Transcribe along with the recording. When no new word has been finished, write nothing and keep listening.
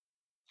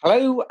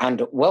Hello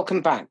and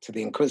welcome back to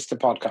the Inquisitor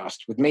podcast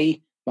with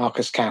me,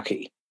 Marcus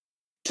Cauchi.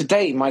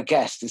 Today, my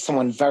guest is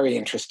someone very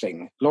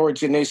interesting, Laura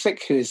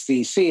Janusik, who is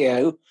the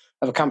CEO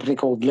of a company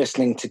called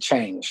Listening to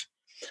Change.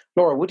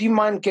 Laura, would you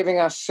mind giving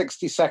us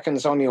 60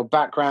 seconds on your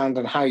background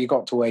and how you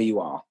got to where you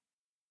are?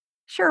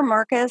 Sure,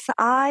 Marcus.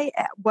 I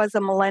was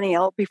a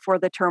millennial before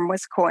the term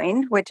was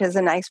coined, which is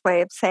a nice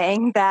way of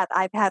saying that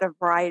I've had a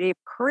variety of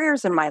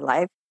careers in my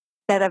life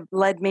that have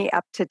led me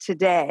up to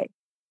today.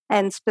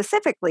 And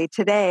specifically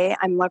today,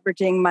 I'm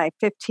leveraging my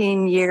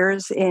 15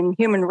 years in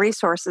human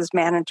resources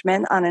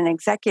management on an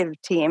executive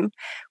team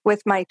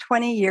with my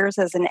 20 years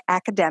as an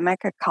academic,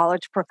 a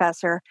college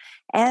professor,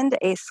 and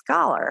a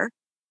scholar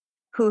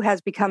who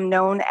has become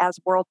known as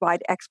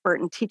worldwide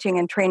expert in teaching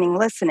and training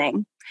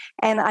listening.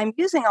 And I'm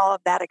using all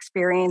of that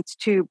experience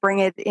to bring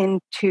it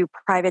into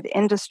private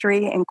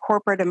industry and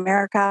corporate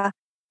America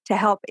to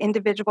help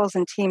individuals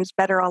and teams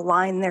better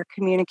align their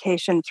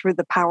communication through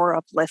the power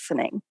of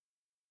listening.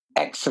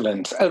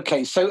 Excellent.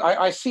 Okay, so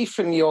I see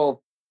from your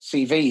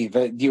CV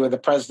that you are the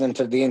president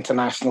of the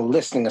International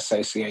Listening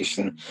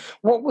Association.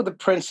 What were the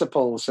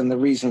principles and the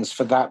reasons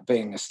for that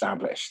being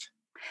established?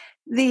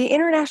 The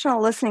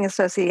International Listening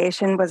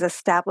Association was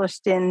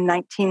established in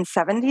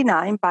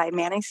 1979 by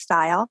Manny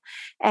Style,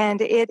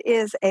 and it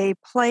is a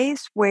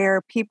place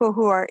where people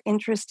who are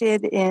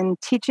interested in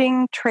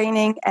teaching,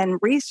 training, and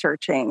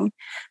researching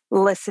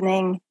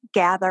listening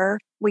gather.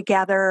 We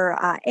gather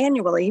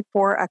annually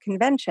for a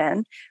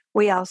convention.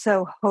 We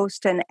also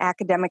host an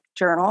academic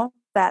journal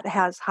that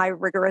has high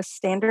rigorous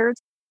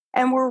standards,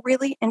 and we're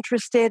really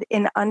interested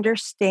in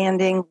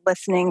understanding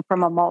listening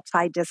from a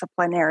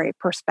multidisciplinary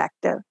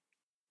perspective.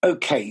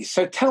 Okay,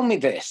 so tell me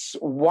this.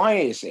 Why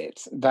is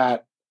it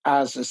that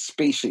as a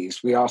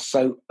species we are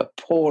so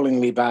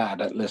appallingly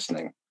bad at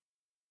listening?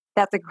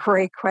 That's a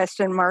great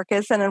question,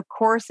 Marcus. And of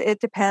course, it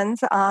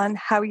depends on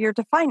how you're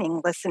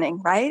defining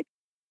listening, right?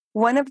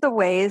 One of the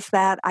ways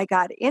that I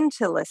got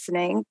into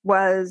listening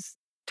was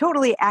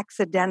totally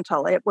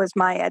accidental. It was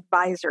my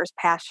advisor's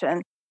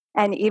passion.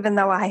 And even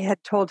though I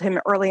had told him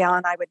early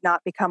on I would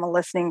not become a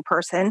listening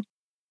person,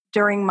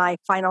 during my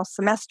final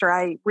semester,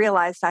 I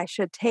realized I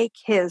should take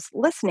his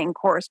listening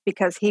course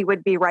because he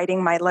would be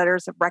writing my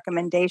letters of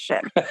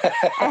recommendation.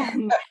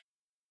 And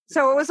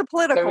so it was a So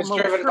political it was move.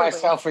 driven by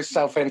Truly.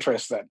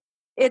 self-interest then.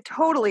 It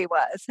totally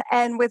was.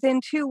 And within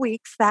 2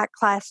 weeks, that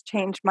class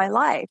changed my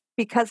life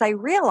because I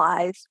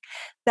realized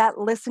that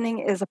listening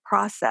is a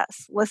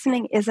process.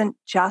 Listening isn't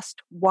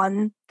just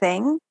one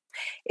thing,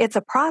 it's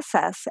a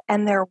process.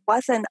 And there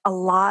wasn't a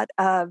lot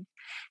of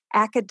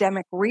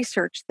academic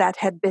research that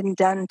had been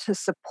done to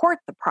support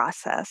the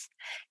process.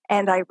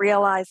 And I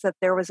realized that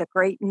there was a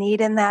great need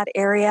in that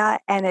area.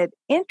 And it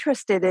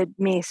interested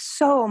me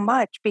so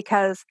much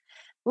because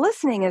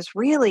listening is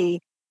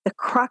really the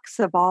crux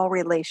of all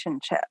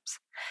relationships,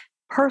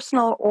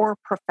 personal or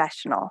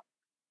professional.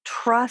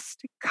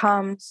 Trust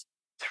comes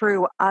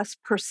through us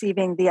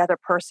perceiving the other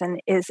person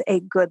is a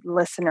good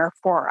listener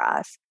for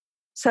us.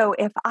 So,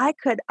 if I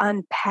could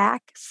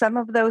unpack some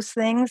of those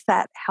things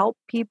that help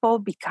people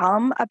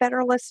become a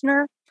better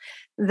listener,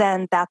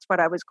 then that's what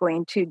I was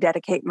going to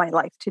dedicate my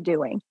life to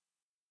doing.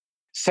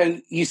 So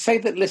you say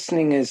that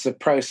listening is a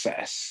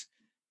process,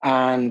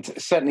 and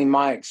certainly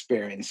my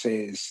experience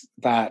is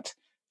that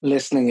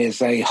listening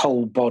is a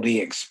whole body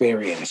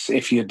experience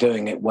if you're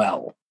doing it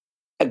well.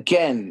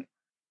 Again,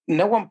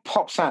 no one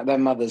pops out their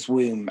mother's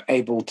womb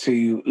able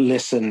to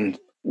listen.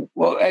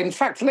 Well, in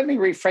fact, let me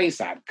rephrase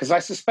that because I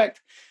suspect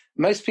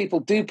most people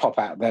do pop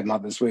out their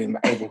mother's womb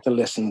able to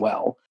listen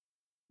well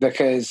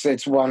because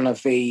it's one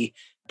of the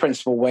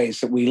principal ways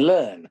that we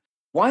learn.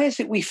 Why is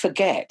it we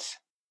forget?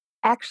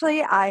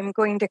 Actually, I'm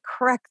going to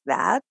correct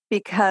that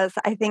because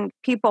I think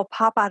people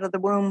pop out of the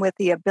womb with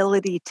the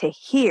ability to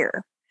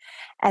hear.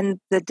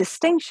 And the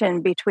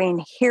distinction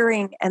between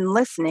hearing and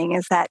listening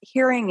is that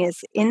hearing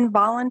is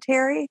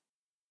involuntary,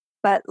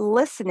 but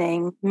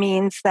listening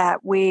means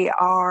that we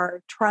are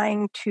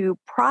trying to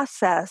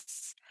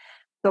process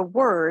the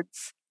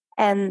words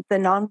and the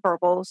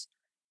nonverbals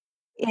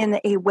in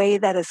a way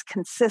that is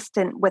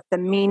consistent with the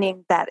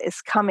meaning that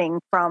is coming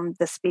from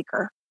the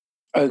speaker.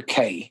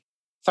 Okay.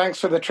 Thanks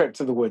for the trip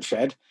to the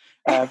woodshed.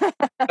 So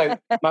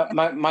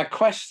my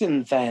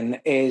question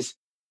then is,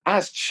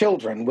 as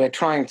children, we're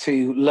trying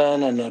to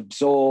learn and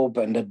absorb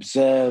and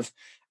observe,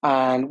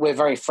 and we're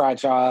very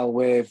fragile,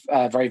 we're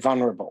very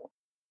vulnerable.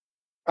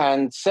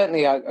 And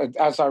certainly,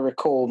 as I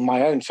recall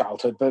my own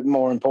childhood, but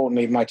more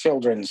importantly, my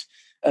children's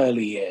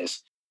early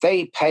years,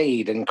 they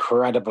paid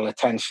incredible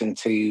attention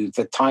to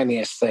the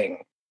tiniest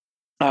thing.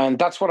 And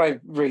that's what I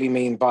really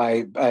mean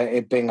by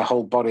it being a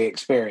whole body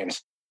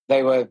experience.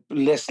 They were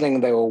listening,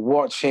 they were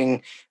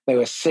watching, they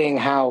were seeing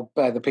how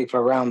the people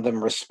around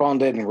them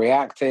responded and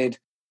reacted.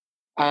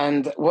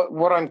 And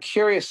what I'm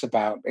curious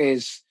about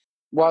is,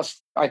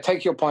 whilst I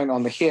take your point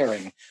on the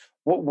hearing,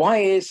 why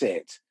is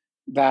it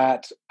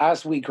that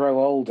as we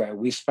grow older,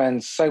 we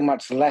spend so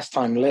much less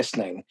time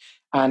listening?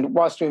 And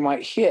whilst we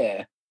might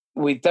hear,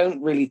 we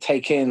don't really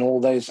take in all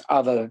those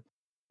other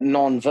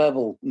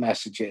non-verbal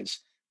messages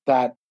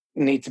that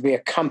need to be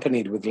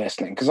accompanied with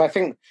listening? Because I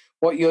think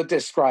what you're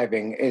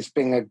describing is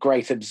being a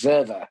great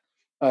observer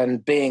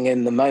and being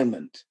in the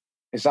moment.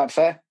 Is that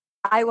fair?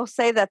 I will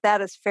say that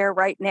that is fair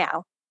right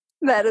now.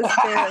 That is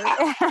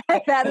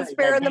fair. That is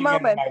fair in the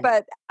moment,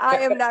 but I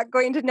am not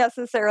going to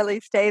necessarily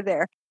stay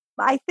there.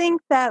 I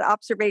think that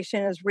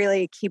observation is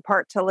really a key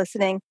part to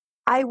listening.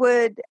 I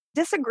would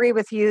disagree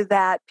with you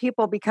that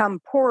people become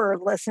poorer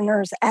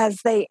listeners as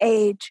they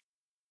age.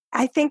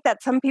 I think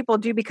that some people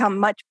do become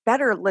much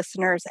better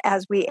listeners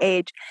as we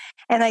age.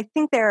 And I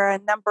think there are a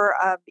number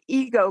of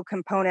ego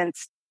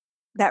components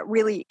that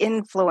really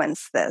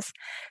influence this.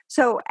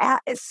 So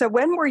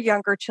when we're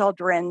younger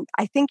children,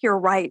 I think you're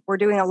right. We're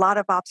doing a lot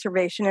of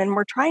observation and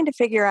we're trying to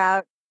figure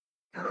out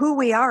who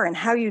we are and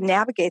how you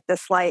navigate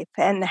this life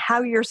and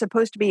how you're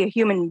supposed to be a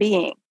human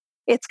being.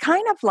 It's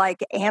kind of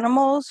like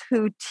animals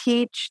who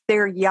teach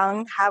their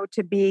young how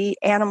to be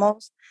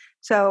animals.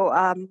 So,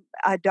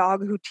 a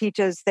dog who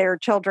teaches their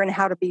children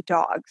how to be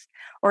dogs,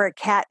 or a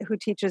cat who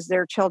teaches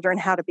their children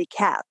how to be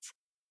cats.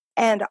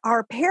 And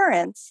our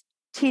parents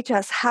teach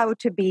us how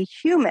to be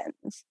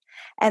humans.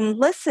 And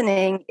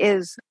listening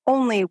is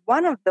only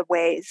one of the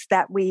ways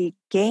that we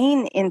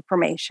gain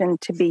information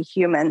to be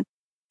human.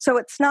 So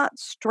it's not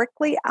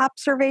strictly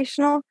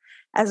observational.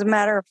 As a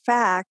matter of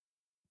fact,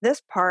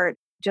 this part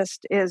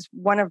just is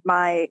one of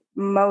my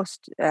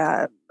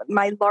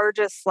my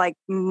largest like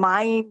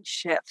mind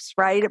shifts,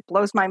 right? It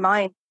blows my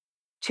mind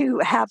to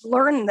have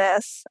learned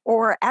this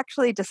or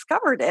actually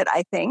discovered it,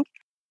 I think.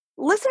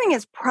 Listening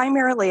is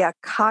primarily a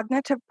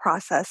cognitive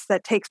process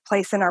that takes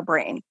place in our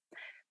brain.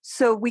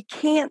 So we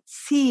can't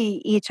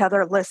see each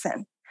other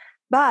listen.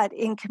 But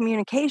in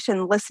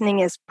communication, listening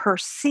is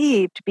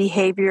perceived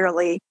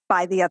behaviorally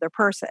by the other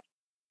person.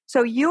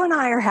 So you and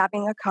I are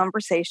having a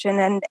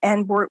conversation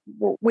and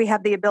we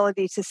have the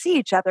ability to see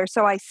each other.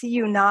 So I see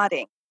you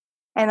nodding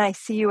and I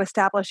see you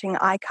establishing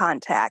eye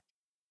contact.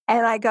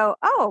 And I go,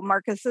 oh,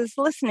 Marcus is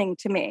listening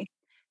to me.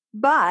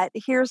 But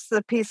here's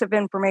the piece of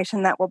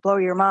information that will blow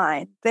your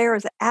mind. There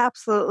is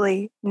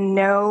absolutely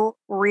no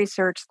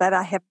research that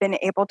I have been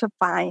able to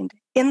find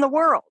in the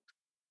world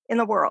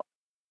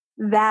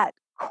that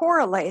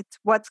correlates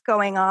what's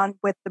going on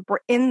with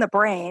in the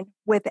brain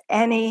with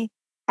any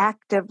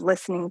active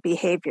listening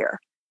behavior,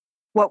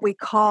 what we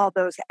call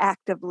those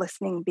active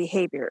listening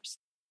behaviors.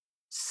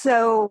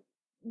 So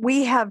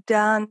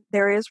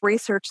there is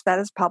research that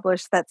is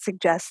published that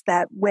suggests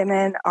that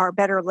women are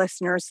better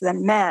listeners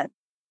than men.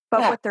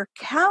 But what they're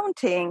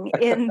counting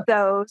in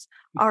those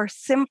are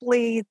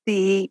simply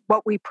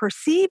what we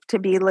perceive to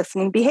be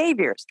listening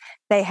behaviors.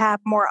 They have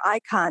more eye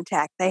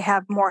contact, they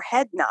have more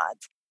head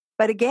nods.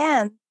 But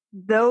again,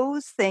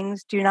 those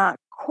things do not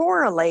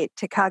correlate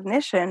to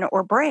cognition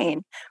or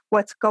brain,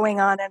 what's going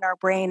on in our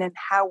brain and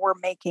how we're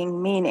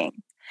making meaning.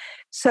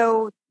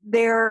 So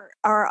there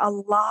are a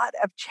lot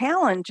of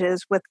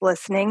challenges with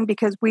listening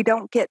because we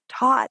don't get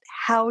taught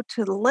how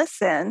to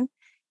listen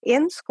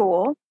in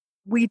school.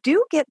 We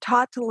do get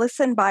taught to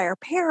listen by our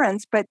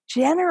parents, but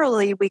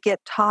generally we get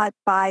taught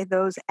by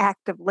those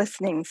active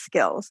listening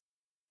skills.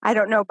 I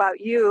don't know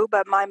about you,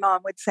 but my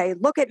mom would say,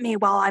 look at me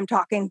while I'm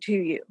talking to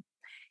you.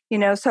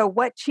 So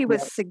what she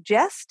was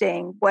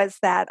suggesting was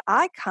that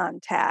eye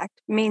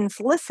contact means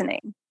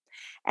listening.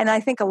 And I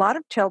think a lot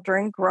of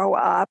children grow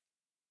up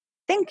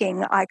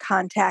thinking eye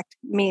contact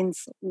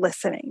means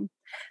listening.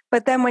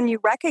 But then when you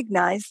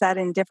recognize that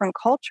in different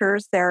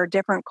cultures, there are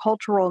different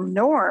cultural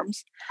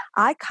norms,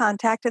 eye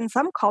contact in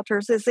some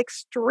cultures is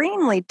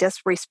extremely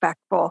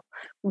disrespectful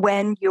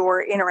when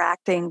you're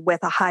interacting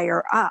with a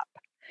higher up.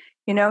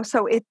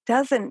 So it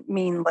doesn't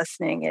mean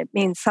listening. It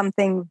means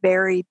something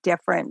very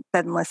different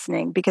than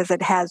listening because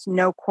it has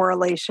no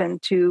correlation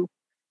to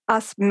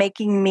us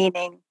making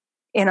meaning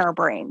in our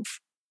brains.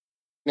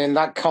 In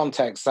that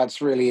context,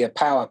 that's really a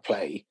power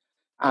play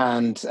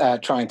and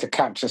trying to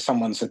capture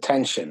someone's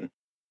attention.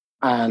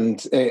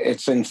 And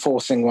it's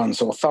enforcing one's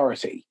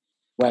authority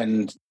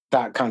when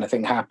that kind of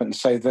thing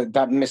happens. So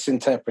that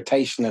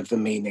misinterpretation of the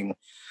meaning,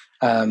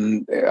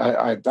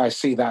 I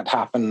see that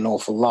happen an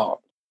awful lot.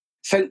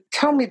 So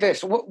tell me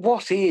this,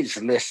 what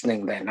is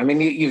listening then? I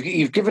mean,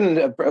 you've given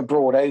a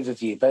broad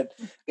overview, but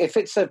if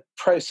it's a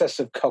process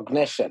of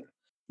cognition,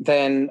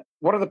 then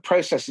what are the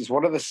processes,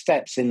 what are the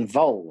steps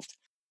involved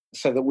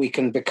so that we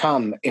can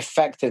become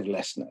effective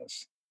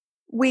listeners?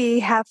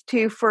 We have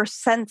to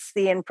first sense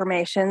the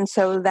information.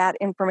 So that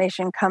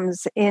information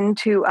comes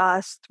into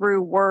us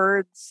through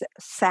words,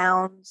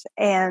 sounds,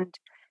 and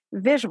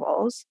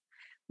visuals.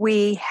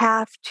 We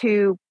have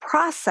to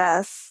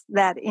process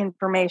that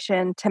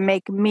information to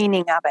make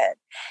meaning of it.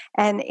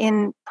 And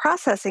in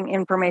processing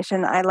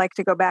information, I like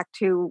to go back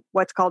to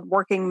what's called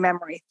working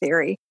memory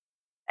theory.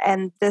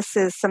 And this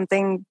is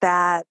something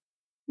that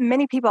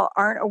many people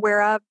aren't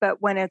aware of,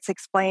 but when it's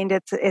explained,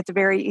 it's a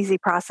very easy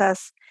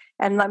process.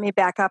 And let me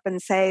back up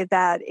and say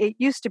that it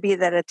used to be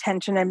that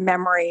attention and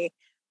memory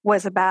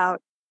was about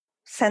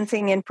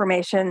sensing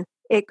information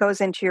it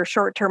goes into your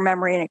short-term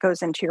memory and it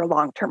goes into your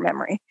long-term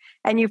memory.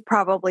 And you've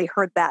probably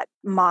heard that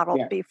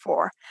modeled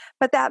before.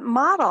 But that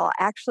model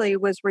actually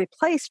was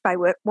replaced by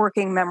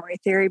working memory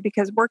theory,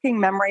 because working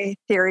memory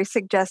theory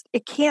suggests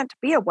it can't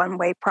be a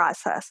one-way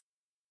process.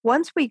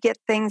 Once we get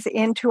things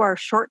into our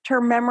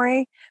short-term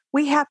memory,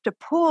 we have to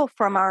pull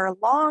from our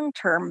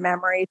long-term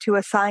memory to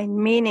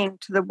assign meaning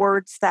to the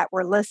words that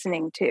we're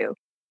listening to.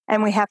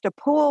 And we have to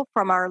pull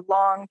from our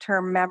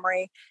long-term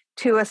memory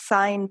to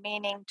assign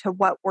meaning to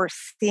what we're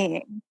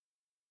seeing,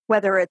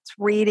 whether it's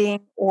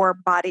reading or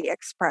body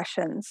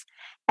expressions.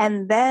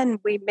 And then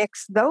we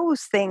mix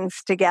those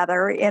things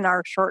together in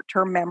our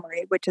short-term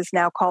memory, which is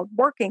now called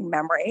working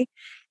memory.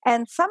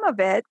 And some of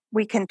it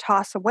we can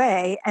toss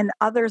away, and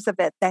others of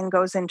it then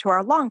goes into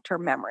our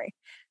long-term memory.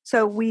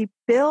 So we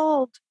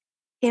build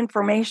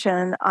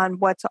information on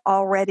what's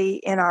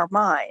already in our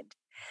mind.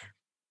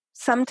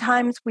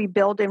 Sometimes we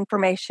build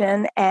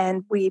information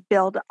and we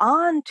build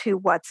on to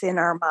what's in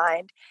our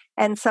mind.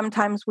 And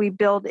sometimes we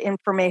build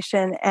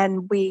information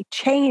and we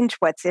change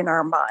what's in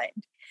our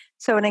mind.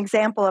 So an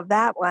example of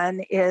that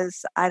one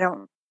is, I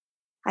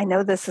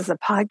know this is a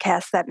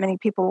podcast that many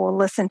people will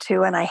listen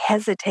to, and I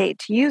hesitate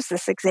to use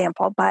this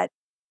example, but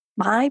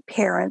my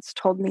parents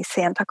told me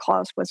Santa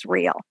Claus was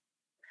real.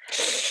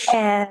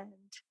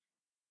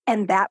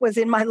 And that was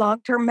in my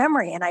long-term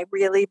memory, and I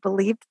really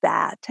believed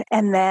that.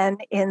 And then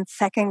in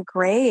second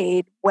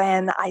grade,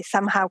 when I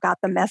somehow got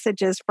the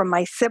messages from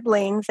my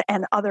siblings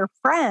and other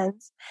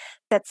friends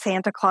that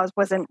Santa Claus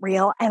wasn't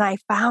real, and I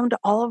found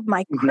all of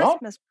my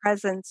Christmas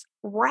presents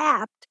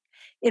wrapped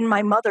in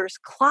my mother's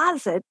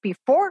closet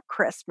before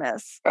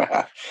Christmas.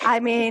 I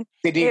mean,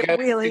 did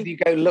you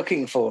go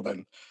looking for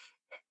them?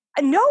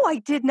 No, I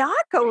did not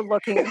go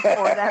looking for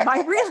them.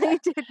 I really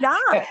did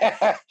not.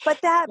 But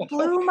that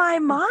blew my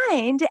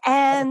mind.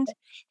 And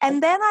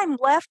then I'm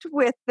left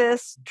with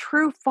this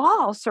true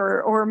false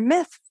or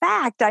myth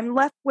fact. I'm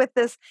left with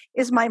this,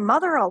 is my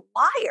mother a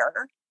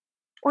liar?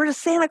 Or does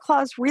Santa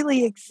Claus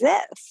really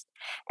exist?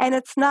 And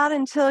it's not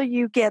until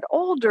you get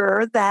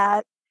older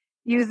that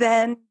you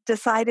then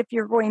decide if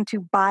you're going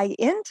to buy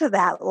into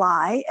that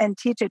lie and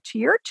teach it to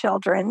your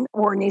children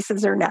or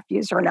nieces or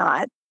nephews or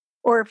not,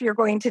 or if you're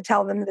going to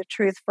tell them the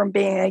truth from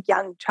being a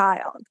young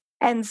child.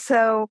 And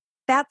so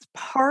that's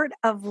part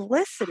of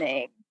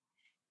listening.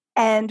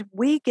 And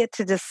we get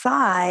to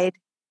decide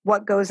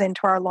what goes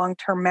into our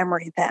long-term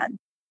memory then.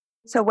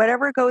 So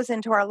whatever goes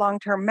into our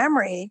long-term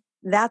memory,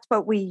 that's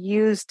what we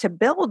use to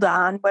build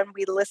on when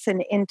we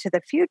listen into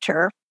the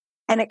future.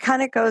 And it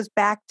kind of goes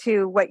back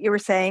to what you were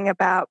saying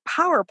about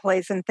power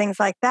plays and things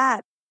like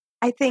that.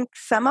 I think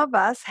some of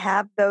us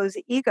have those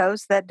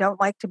egos that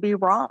don't like to be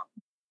wrong.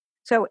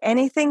 So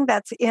anything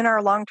that's in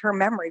our long-term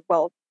memory,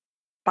 well,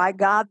 by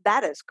God,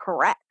 that is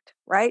correct,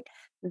 right?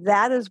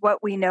 That is what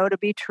we know to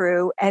be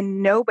true,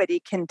 and nobody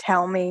can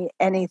tell me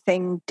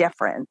anything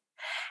different.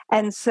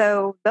 And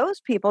so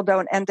those people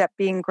don't end up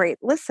being great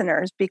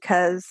listeners,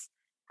 because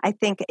I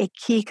think a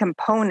key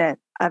component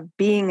of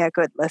being a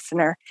good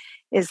listener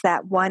is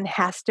that one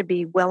has to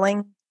be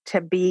willing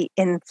to be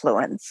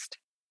influenced.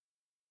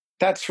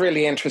 That's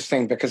really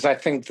interesting, because I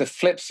think the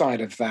flip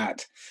side of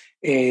that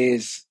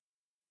is,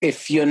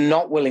 if you're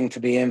not willing to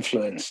be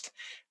influenced,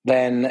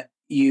 then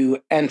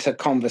you enter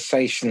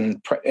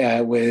conversation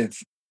with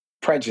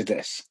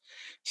prejudice,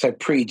 so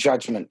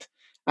prejudgment,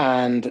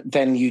 and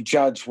then you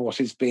judge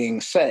what is being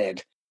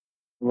said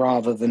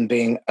rather than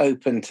being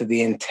open to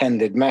the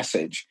intended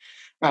message.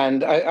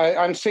 And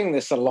I'm seeing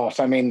this a lot.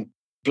 I mean,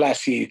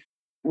 bless you,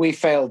 we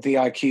failed the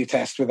IQ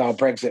test with our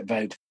Brexit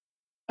vote,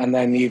 and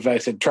then you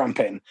voted Trump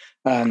in.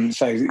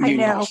 So you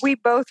lost. We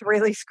both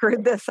really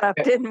screwed this up,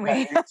 didn't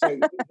we? So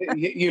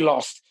you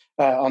lost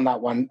on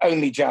that one,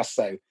 only just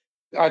so.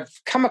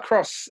 I've come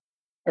across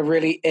a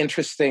really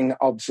interesting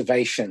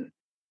observation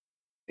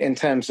in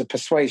terms of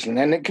persuasion,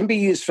 and it can be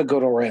used for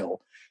good or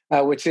ill,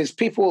 which is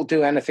people will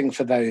do anything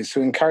for those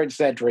who encourage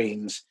their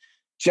dreams,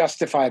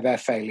 justify their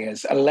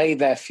failures, allay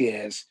their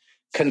fears,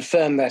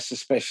 confirm their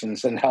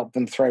suspicions, and help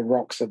them throw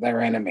rocks at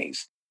their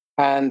enemies.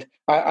 And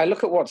I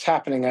look at what's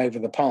happening over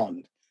the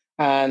pond,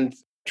 and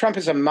Trump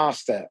is a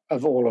master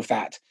of all of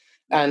that.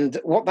 And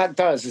what that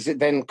does is it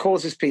then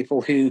causes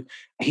people who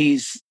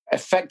he's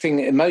affecting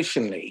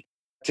emotionally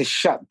to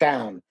shut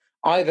down,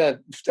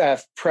 either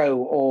pro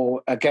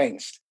or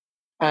against.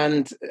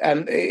 And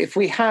if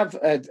we have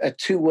a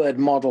two-word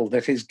model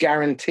that is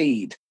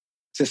guaranteed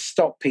to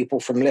stop people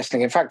from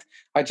listening. In fact,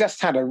 I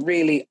just had a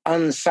really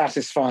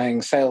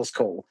unsatisfying sales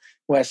call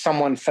where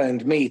someone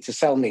phoned me to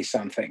sell me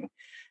something.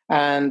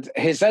 And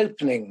his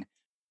opening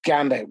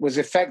gambit was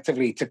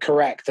effectively to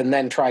correct and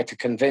then try to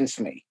convince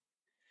me.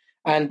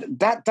 And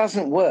that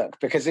doesn't work,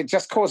 because it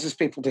just causes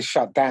people to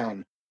shut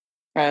down.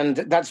 And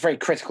that's very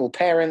critical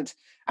parent,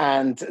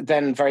 and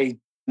then very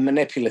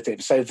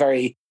manipulative. So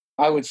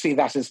I would see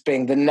that as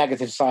being the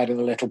negative side of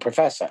the little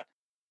professor.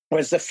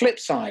 Whereas the flip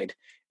side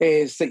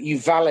is that you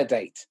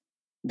validate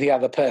the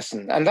other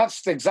person. And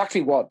that's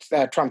exactly what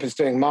Trump is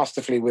doing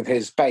masterfully with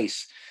his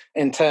base.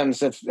 in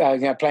terms of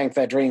playing with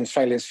their dreams,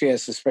 failures,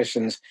 fears,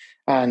 suspicions,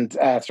 and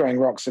throwing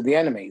rocks at the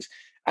enemies.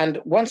 And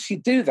once you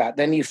do that,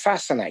 then you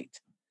fascinate.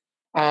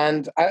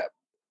 And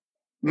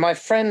my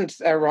friend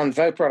Ron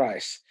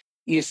Voparais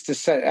used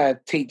to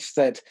teach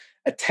that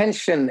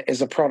attention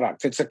is a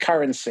product, it's a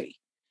currency.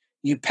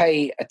 You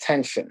pay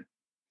attention.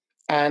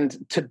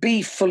 And to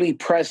be fully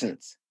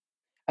present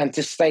and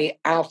to stay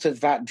out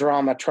of that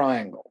drama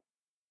triangle,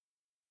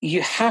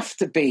 you have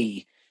to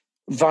be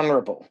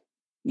vulnerable.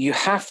 You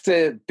have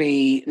to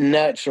be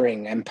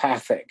nurturing,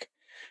 empathic,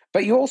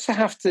 but you also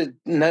have to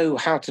know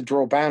how to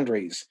draw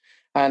boundaries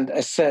and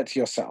assert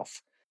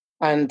yourself.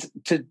 And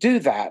to do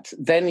that,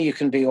 then you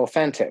can be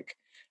authentic.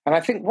 And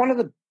I think one of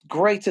the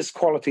greatest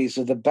qualities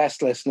of the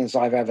best listeners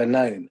I've ever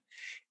known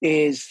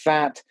is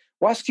that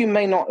whilst you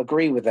may not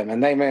agree with them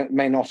and they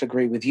may not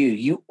agree with you,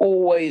 you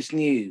always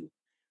knew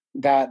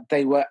that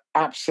they were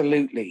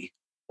absolutely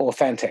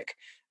authentic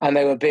and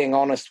they were being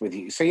honest with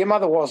you. So your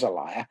mother was a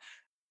liar,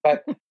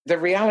 but the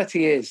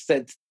reality is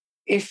that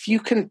if you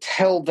can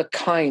tell the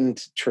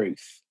kind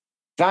truth,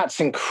 that's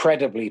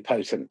incredibly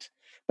potent.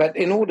 But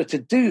in order to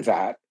do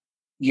that,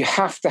 you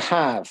have to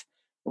have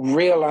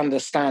real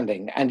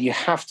understanding and you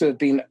have to have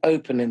been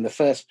open in the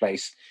first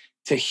place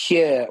to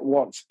hear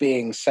what's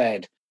being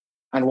said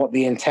and what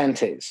the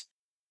intent is.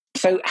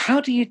 So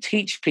how do you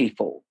teach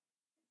people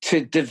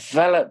to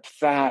develop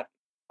that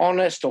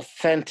honest,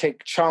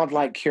 authentic,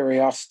 childlike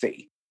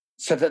curiosity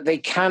so that they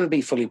can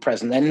be fully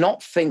present? They're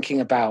not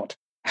thinking about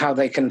how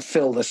they can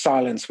fill the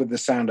silence with the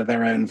sound of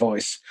their own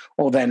voice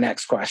or their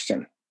next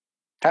question.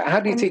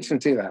 How do you teach them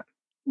to do that?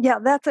 Yeah,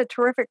 that's a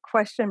terrific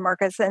question,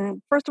 Marcus.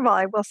 And first of all,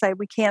 I will say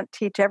we can't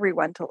teach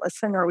everyone to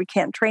listen or we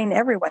can't train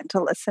everyone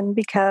to listen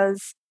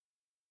because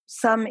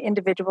some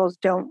individuals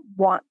don't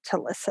want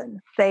to listen.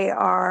 They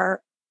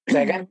are...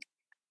 Say again?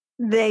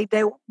 They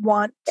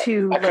want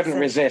to I couldn't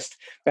resist.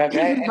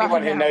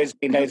 Anyone who knows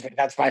me knows me.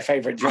 That's my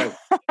favorite joke.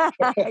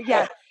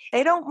 Yeah,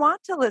 they don't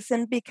want to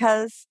listen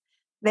because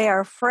they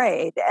are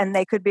afraid, and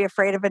they could be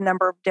afraid of a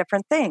number of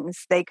different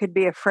things. They could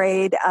be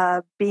afraid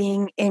of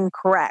being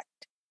incorrect.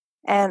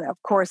 And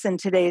of course, in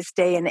today's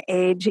day and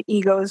age,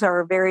 egos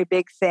are a very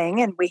big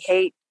thing, and we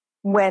hate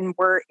when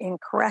we're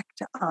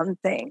incorrect on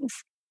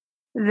things.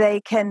 They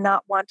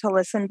cannot want to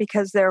listen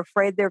because they're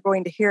afraid they're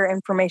going to hear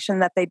information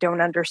that they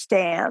don't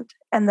understand,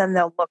 and then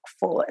they'll look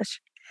foolish.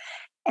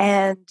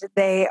 And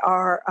they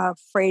are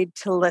afraid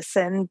to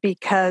listen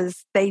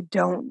because they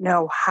don't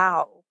know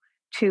how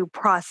to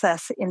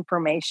process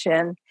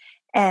information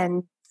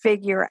and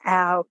figure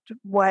out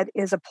what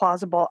is a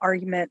plausible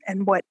argument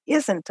and what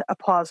isn't a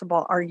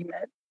plausible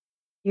argument.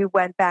 You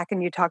went back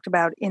and you talked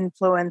about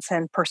influence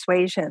and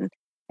persuasion.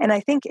 And I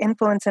think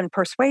influence and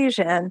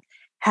persuasion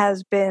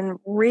has been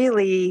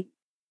really,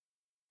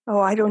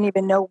 I don't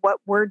even know what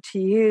word to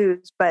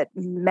use, but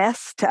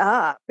messed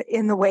up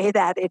in the way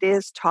that it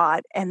is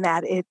taught and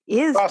that it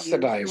is used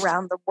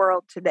around the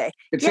world today.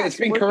 It's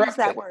been corrupted.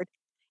 That word.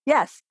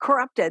 Yes,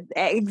 corrupted.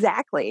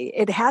 Exactly.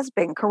 It has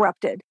been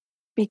corrupted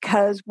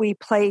because we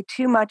play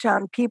too much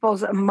on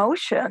people's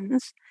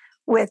emotions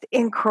with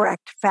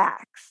incorrect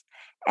facts.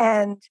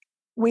 And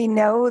we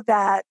know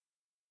that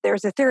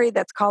there's a theory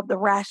that's called the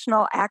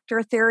rational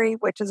actor theory,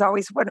 which is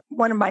always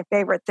one of my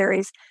favorite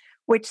theories,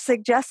 which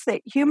suggests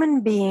that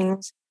human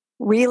beings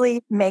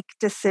really make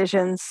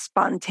decisions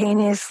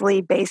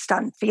spontaneously based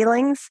on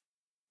feelings.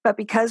 But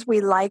because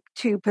we like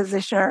to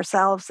position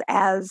ourselves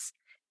as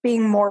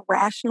being more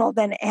rational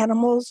than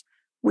animals,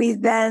 we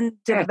then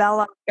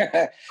develop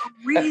a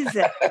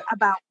reason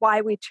about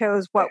why we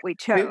chose what we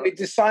chose. We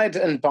decide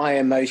and buy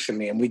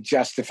emotionally and we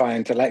justify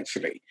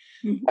intellectually.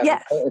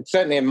 Yes.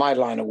 Certainly in my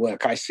line of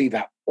work, I see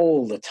that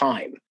all the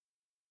time.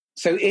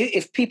 So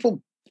if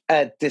people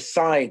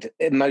decide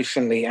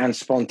emotionally and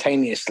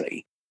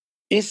spontaneously,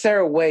 is there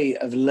a way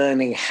of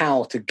learning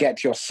how to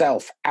get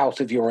yourself out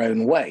of your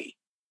own way?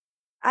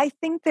 I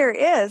think there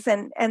is.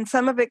 And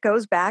some of it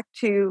goes back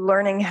to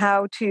learning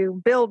how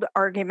to build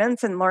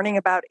arguments and learning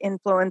about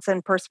influence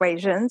and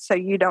persuasion so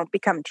you don't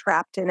become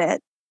trapped in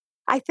it.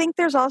 I think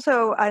there's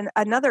also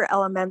another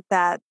element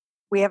that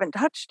we haven't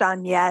touched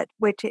on yet,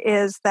 which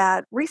is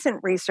that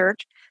recent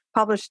research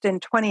published in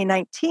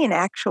 2019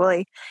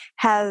 actually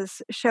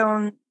has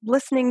shown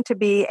listening to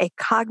be a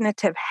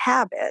cognitive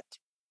habit.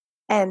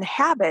 And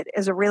habit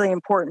is a really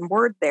important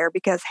word there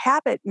because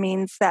habit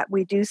means that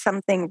we do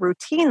something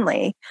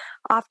routinely,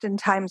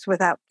 oftentimes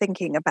without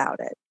thinking about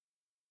it.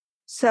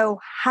 So,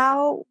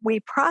 how we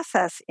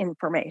process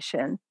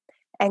information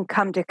and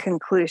come to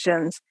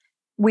conclusions,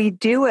 we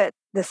do it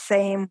the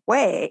same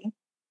way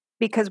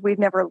because we've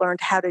never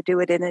learned how to do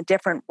it in a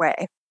different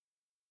way.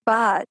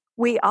 But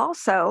we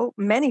also,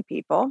 many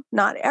people,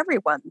 not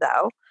everyone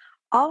though,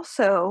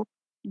 also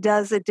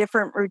does a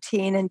different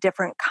routine in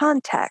different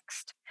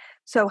context.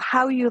 So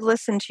how you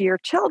listen to your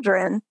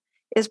children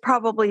is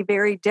probably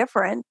very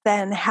different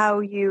than how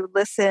you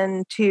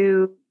listen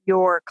to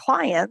your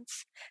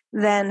clients,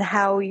 than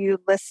how you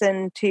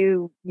listen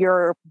to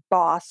your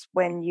boss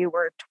when you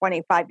were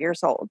 25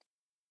 years old.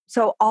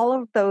 So all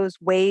of those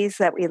ways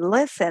that we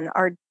listen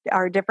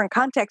are different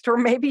contexts, or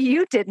maybe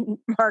you didn't,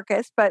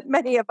 Marcus, but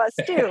many of us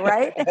do,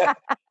 right?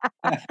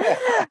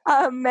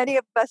 Many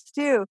of us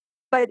do.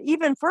 But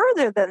even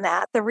further than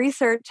that, the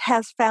research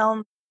has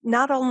found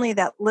not only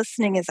that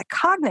listening is a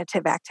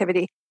cognitive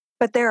activity,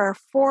 but there are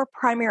four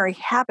primary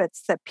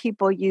habits that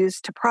people use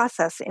to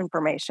process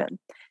information,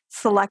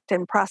 select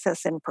and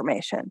process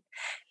information.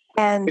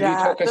 And Could you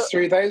talk us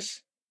through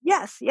those?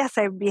 yes,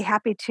 I would be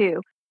happy to.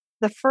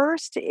 The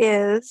first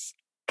is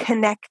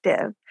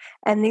connective.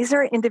 And these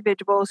are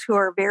individuals who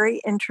are very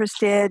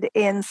interested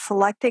in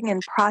selecting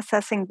and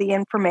processing the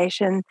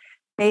information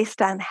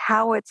based on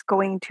how it's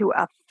going to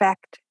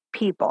affect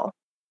people.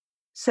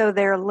 So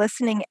they're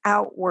listening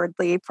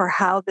outwardly for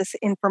how this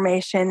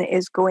information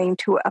is going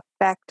to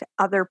affect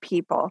other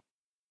people.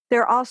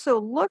 They're also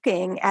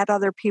looking at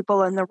other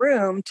people in the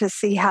room to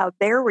see how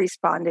they're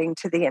responding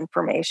to the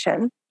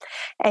information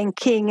and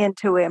keying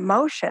into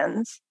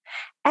emotions.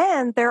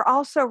 And they're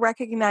also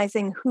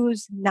recognizing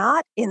who's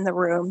not in the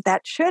room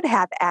that should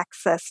have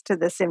access to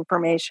this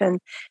information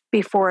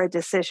before a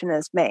decision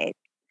is made.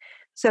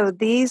 So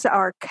these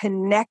are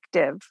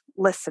connective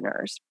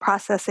listeners,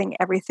 processing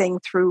everything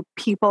through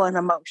people and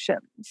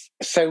emotions.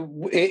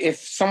 So if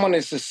someone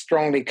is a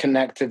strongly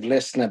connective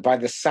listener, by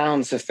the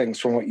sounds of things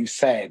from what you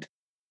said,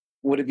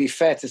 would it be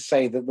fair to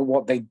say that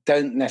what they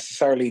don't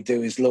necessarily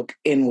do is look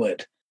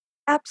inward?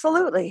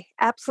 Absolutely.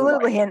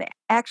 Absolutely. Right. And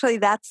actually,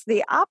 that's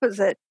the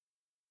opposite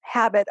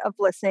habit of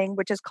listening,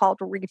 which is called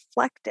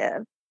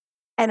reflective.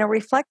 And a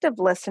reflective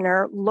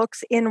listener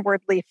looks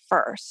inwardly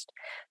first.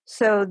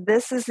 So,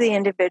 this is the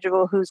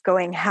individual who's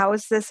going, how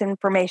is this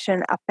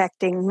information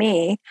affecting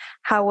me?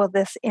 How will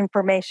this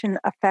information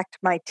affect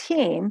my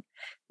team?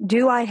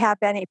 Do I have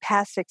any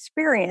past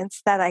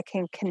experience that I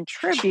can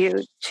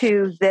contribute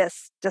to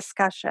this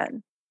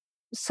discussion?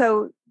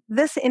 So,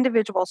 this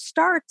individual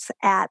starts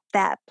at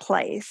that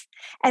place.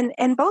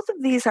 And both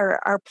of these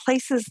are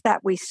places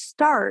that we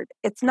start.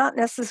 It's not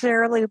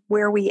necessarily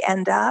where we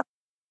end up.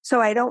 So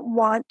I don't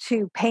want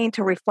to paint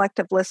a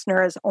reflective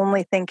listener as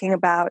only thinking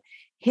about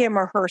him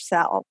or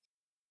herself,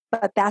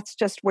 but that's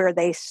just where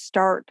they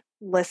start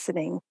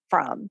listening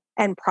from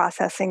and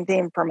processing the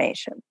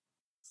information.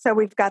 So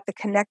we've got the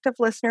connective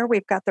listener,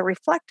 we've got the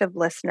reflective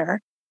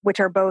listener, which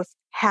are both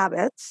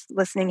habits,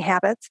 listening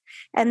habits.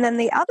 And then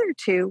the other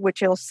two,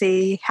 which you'll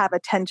see have a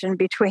tension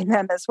between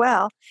them as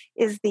well,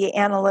 is the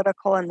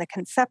analytical and the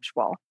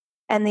conceptual.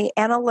 And the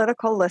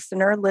analytical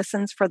listener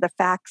listens for the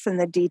facts and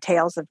the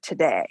details of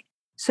today.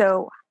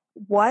 So,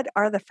 what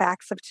are the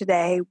facts of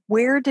today?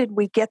 Where did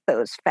we get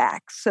those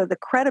facts? So, the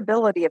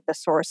credibility of the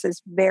source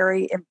is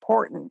very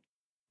important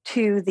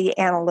to the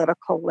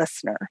analytical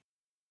listener.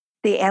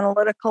 The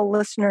analytical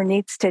listener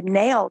needs to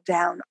nail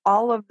down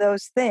all of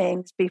those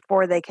things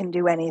before they can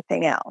do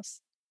anything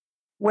else.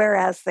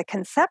 Whereas the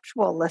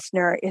conceptual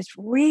listener is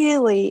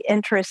really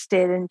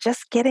interested in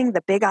just getting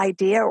the big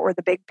idea or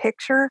the big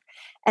picture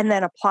and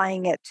then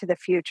applying it to the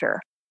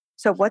future.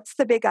 So, what's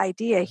the big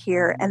idea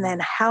here? And then,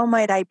 how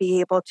might I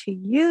be able to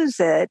use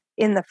it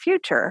in the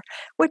future,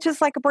 which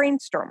is like a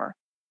brainstormer.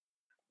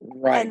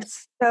 Right. And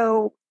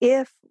so,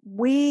 if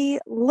we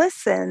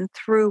listen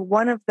through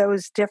one of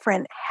those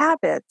different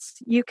habits,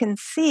 you can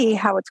see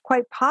how it's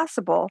quite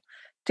possible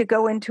to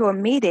go into a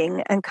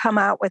meeting and come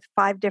out with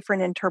five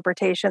different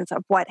interpretations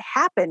of what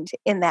happened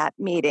in that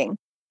meeting,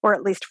 or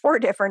at least four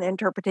different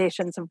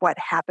interpretations of what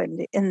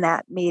happened in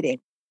that meeting,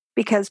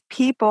 because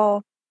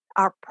people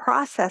are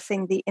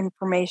processing the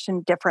information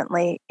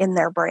differently in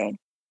their brain.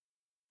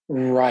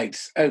 Right.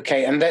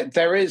 Okay. And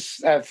there is,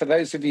 for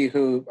those of you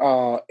who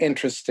are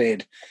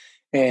interested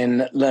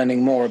in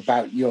learning more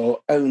about your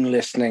own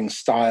listening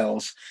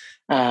styles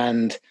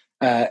and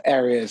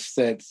areas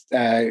that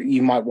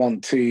you might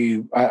want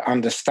to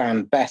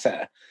understand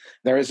better,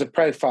 there is a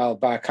profile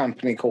by a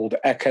company called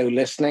Echo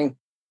Listening.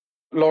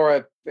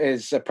 Laura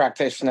is a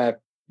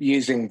practitioner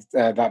using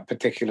that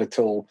particular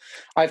tool.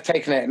 I've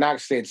taken it, and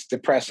actually, it's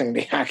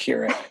depressingly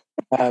accurate.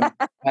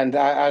 And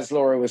as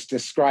Laura was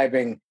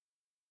describing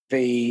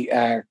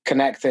the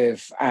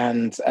connective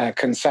and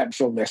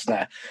conceptual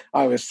listener,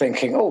 I was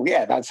thinking, oh,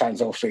 yeah, that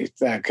sounds awfully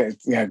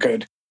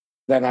good.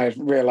 Then I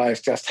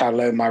realized just how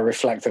low my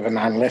reflective and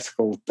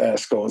analytical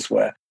scores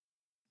were.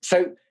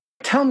 So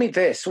tell me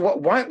this,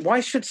 why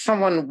should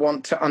someone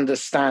want to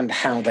understand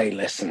how they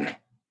listen?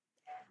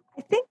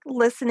 I think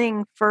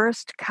listening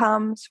first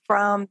comes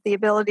from the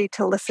ability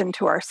to listen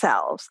to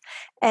ourselves.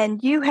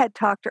 And you had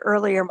talked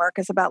earlier,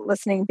 Marcus, about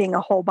listening being a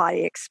whole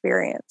body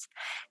experience.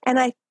 And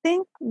I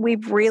think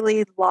we've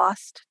really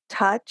lost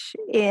touch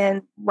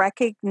in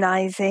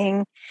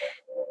recognizing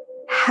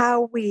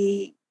how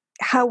we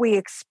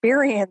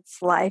experience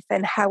life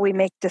and how we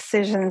make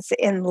decisions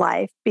in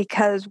life,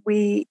 because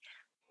we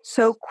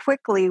so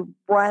quickly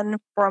run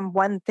from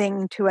one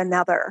thing to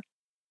another.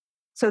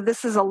 So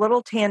this is a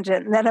little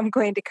tangent, and then I'm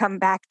going to come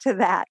back to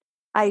that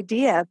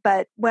idea.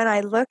 But when I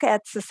look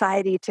at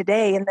society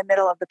today in the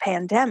middle of the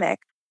pandemic,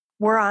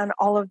 we're on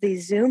all of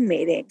these Zoom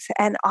meetings.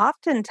 And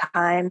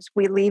oftentimes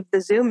we leave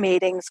the Zoom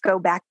meetings, go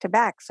back to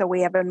back. So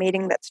we have a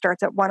meeting that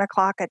starts at 1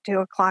 o'clock, at 2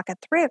 o'clock, at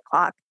 3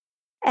 o'clock.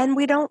 And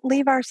we don't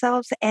leave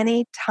ourselves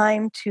any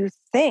time to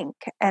think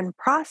and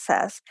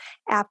process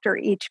after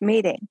each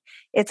meeting.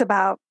 It's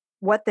about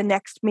what the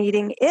next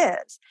meeting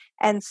is.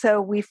 And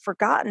so we've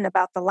forgotten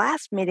about the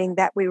last meeting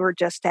that we were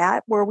just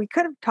at, where we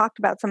could have talked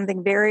about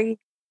something very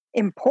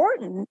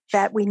important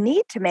that we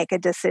need to make a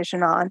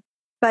decision on.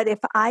 But if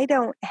I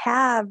don't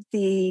have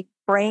the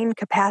brain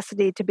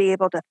capacity to be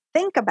able to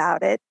think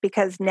about it,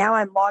 because now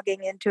I'm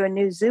logging into a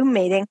new Zoom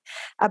meeting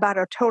about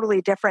a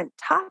totally different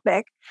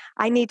topic,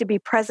 I need to be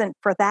present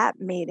for that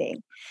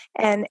meeting.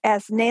 And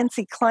as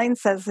Nancy Klein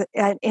says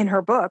in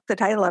her book, the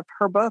title of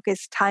her book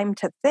is Time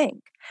to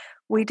Think.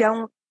 We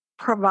don't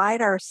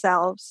provide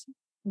ourselves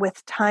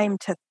with time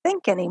to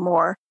think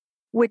anymore,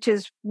 which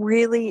is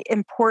really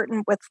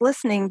important with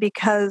listening,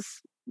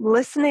 because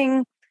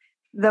listening,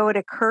 though it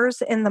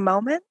occurs in the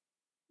moment,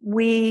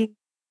 we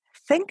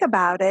think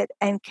about it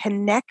and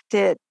connect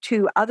it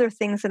to other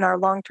things in our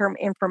long-term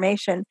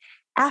information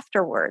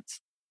afterwards.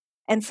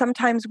 And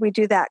sometimes we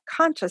do that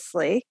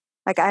consciously.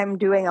 Like, I'm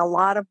doing a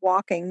lot of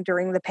walking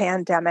during the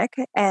pandemic,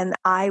 and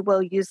I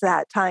will use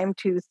that time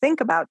to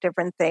think about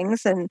different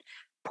things and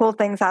pull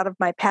things out of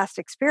my past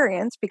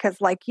experience,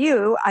 because like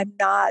you, I'm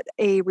not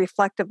a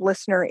reflective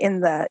listener in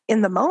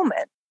the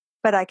moment,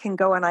 but I can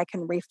go and I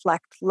can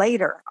reflect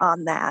later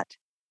on that.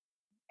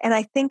 And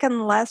I think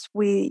unless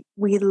we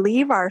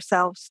leave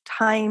ourselves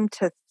time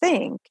to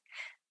think,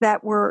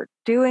 that we're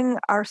doing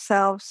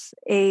ourselves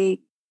a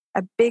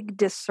big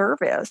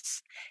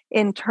disservice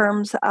in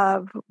terms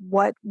of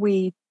what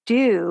we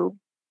do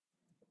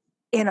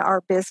in our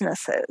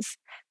businesses,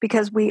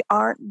 because we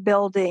aren't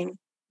building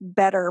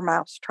better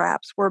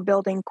mousetraps. We're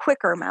building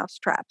quicker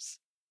mousetraps.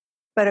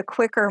 But a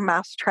quicker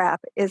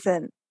mousetrap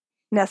isn't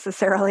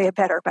necessarily a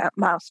better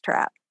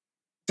mousetrap.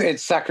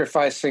 It's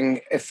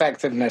sacrificing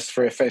effectiveness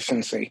for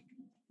efficiency.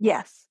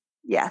 Yes,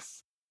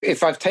 yes.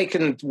 If I've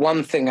taken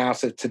one thing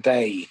out of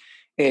today,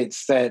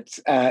 it's that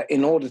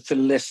in order to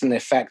listen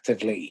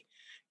effectively,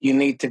 you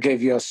need to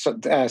give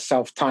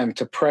yourself time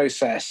to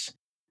process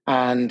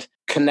and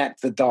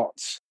connect the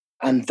dots,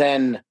 and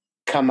then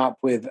come up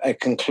with a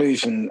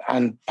conclusion.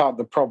 And part of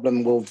the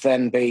problem will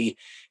then be,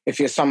 if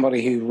you're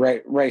somebody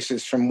who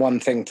races from one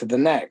thing to the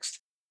next,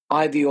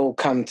 either you'll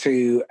come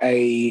to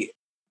a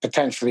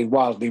potentially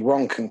wildly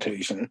wrong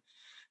conclusion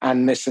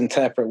and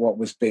misinterpret what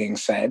was being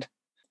said,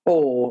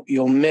 or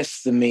you'll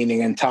miss the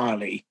meaning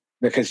entirely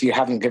because you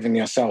haven't given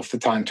yourself the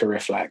time to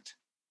reflect.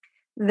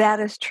 That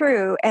is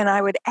true. And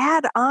I would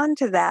add on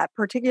to that,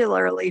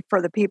 particularly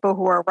for the people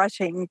who are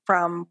rushing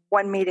from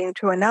one meeting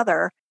to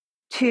another,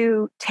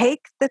 to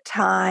take the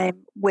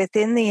time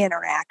within the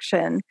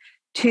interaction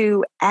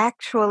to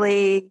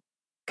actually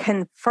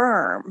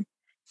confirm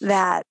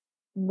that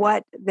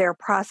what they're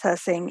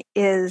processing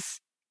is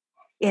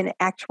in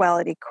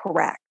actuality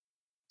correct.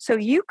 So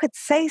you could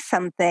say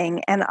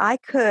something and I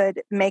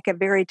could make a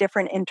very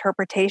different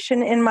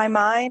interpretation in my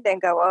mind and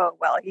go, oh,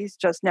 well, he's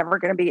just never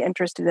going to be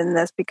interested in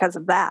this because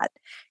of that,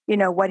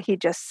 what he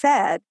just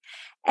said.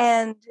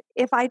 And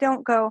if I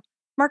don't go,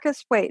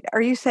 Marcus, wait,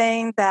 are you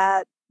saying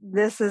that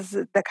this is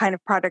the kind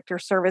of product or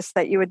service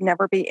that you would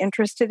never be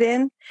interested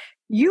in?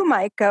 You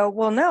might go,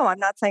 well, no, I'm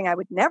not saying I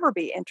would never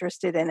be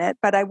interested in it,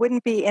 but I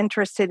wouldn't be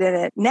interested in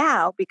it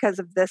now because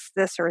of this,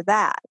 or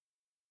that.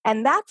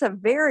 And that's a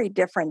very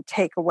different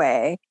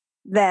takeaway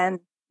than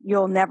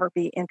you'll never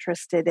be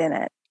interested in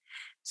it.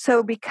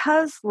 So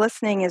because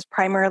listening is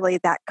primarily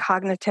that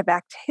cognitive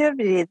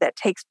activity that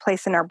takes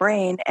place in our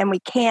brain, and we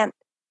can't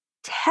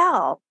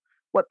tell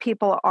what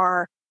people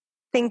are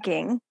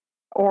thinking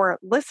or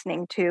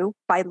listening to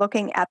by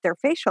looking at their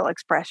facial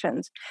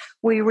expressions,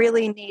 we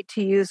really need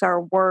to use our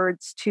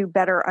words to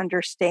better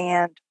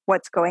understand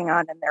what's going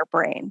on in their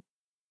brain.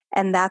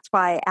 And that's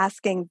why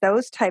asking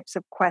those types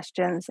of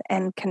questions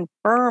and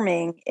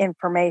confirming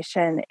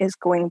information is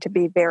going to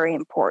be very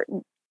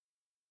important.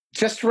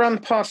 Just run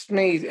past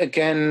me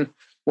again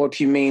what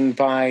you mean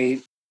by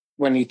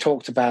when you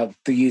talked about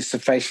the use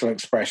of facial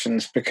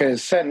expressions,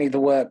 because certainly the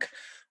work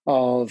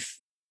of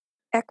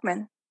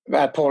Ekman.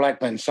 Paul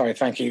Ekman, sorry,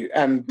 thank you.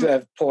 And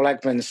Paul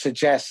Ekman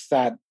suggests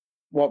that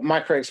what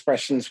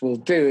microexpressions will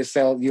do is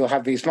you'll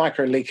have these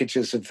micro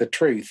leakages of the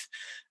truth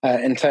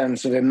in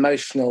terms of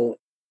emotional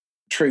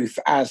truth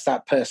as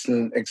that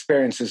person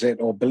experiences it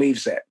or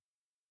believes it.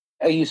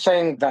 Are you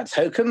saying that's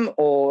hokum,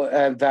 or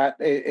that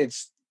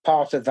it's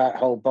part of that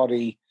whole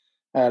body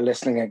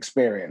listening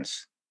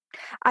experience?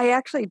 I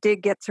actually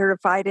did get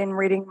certified in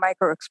reading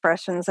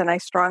microexpressions, and I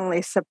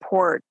strongly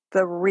support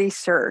the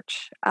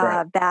research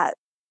Right.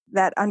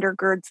 that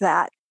undergirds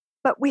that.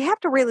 But we have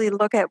to really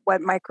look at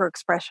what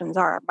microexpressions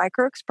are.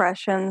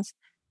 Microexpressions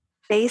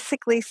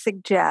basically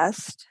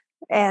suggest,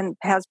 and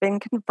has been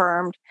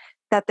confirmed,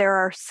 that there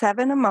are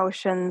 7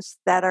 emotions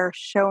that are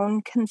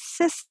shown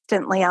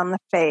consistently on the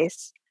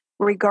face,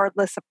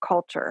 regardless of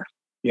culture.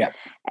 Yeah.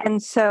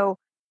 And so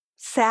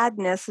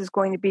sadness is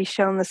going to be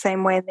shown the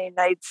same way in the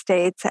United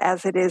States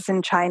as it is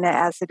in China,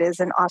 as it is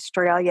in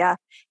Australia,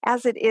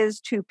 as it is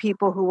to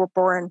people who were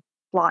born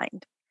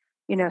blind,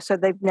 so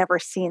they've never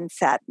seen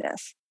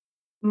sadness.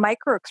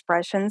 Micro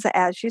expressions,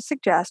 as you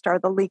suggest, are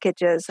the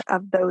leakages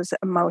of those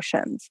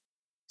emotions.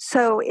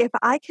 So if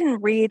I can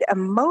read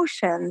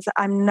emotions,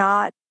 I'm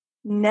not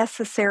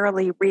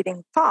necessarily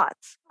reading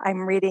thoughts,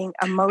 I'm reading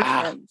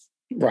emotions.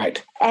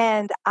 Right.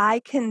 And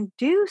I can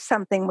do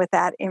something with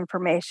that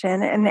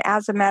information. And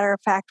as a matter of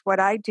fact, what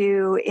I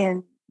do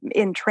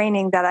in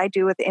training that I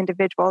do with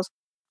individuals,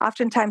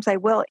 oftentimes I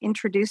will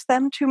introduce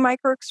them to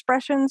micro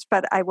expressions,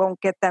 but I won't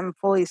get them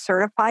fully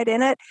certified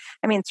in it.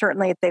 I mean,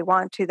 certainly if they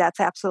want to, that's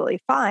absolutely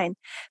fine.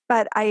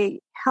 But I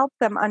help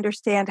them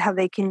understand how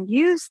they can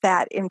use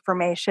that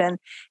information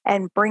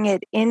and bring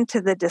it into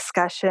the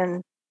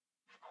discussion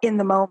in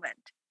the moment.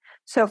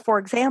 So, for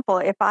example,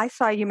 if I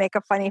saw you make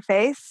a funny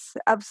face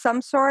of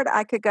some sort,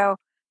 I could go,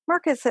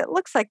 Marcus, it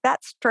looks like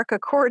that struck a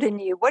chord in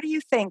you. What are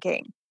you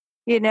thinking?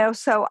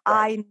 So Right.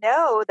 I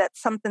know that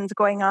something's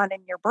going on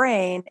in your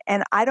brain,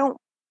 and I don't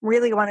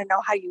really want to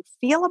know how you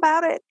feel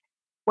about it,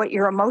 what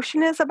your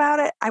emotion is about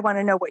it. I want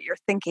to know what you're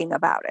thinking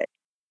about it.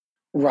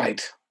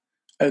 Right.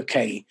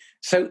 Okay.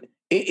 So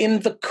in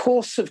the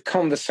course of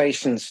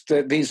conversations,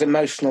 these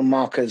emotional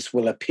markers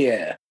will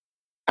appear.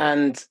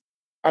 And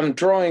I'm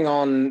drawing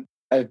on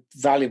a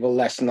valuable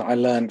lesson that I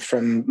learned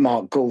from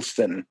Mark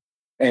Goulston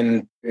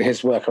in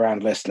his work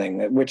around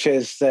listening, which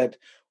is that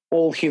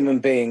all human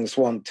beings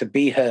want to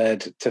be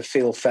heard, to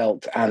feel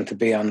felt, and to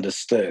be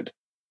understood.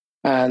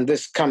 And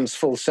this comes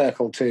full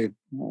circle to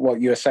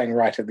what you were saying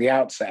right at the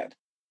outset,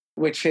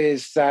 which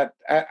is that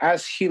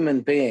as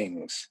human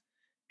beings,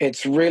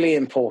 it's really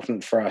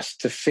important for us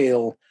to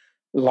feel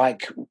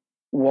like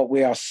what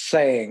we are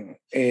saying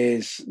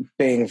is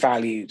being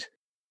valued.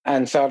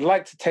 And so I'd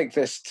like to take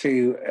this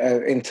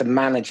into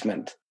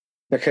management,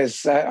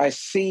 because I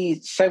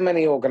see so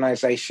many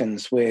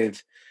organizations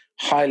with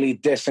highly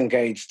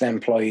disengaged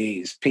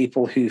employees,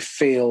 people who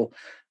feel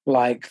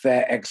like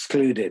they're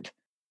excluded.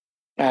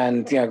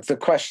 And the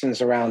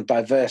questions around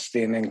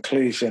diversity and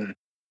inclusion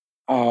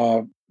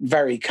are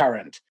very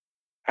current.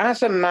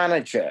 As a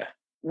manager,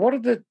 what are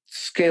the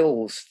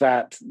skills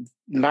that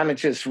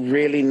managers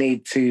really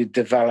need to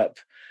develop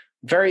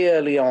very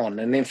early on?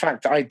 And in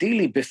fact,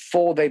 ideally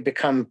before they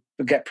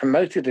get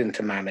promoted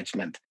into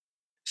management,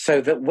 so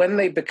that when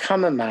they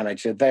become a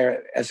manager,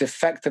 they're as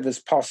effective as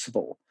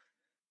possible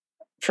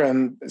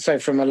from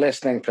a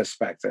listening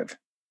perspective.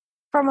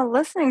 From a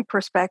listening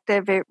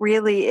perspective, it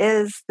really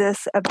is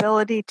this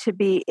ability to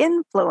be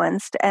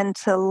influenced and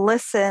to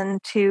listen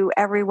to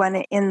everyone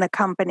in the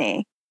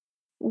company.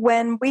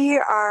 When we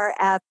are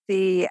at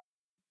the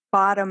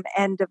bottom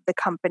end of the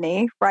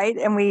company, right?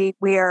 And we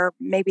are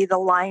maybe the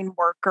line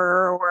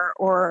worker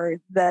or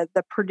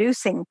the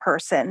producing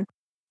person.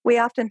 We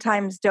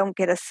oftentimes don't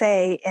get a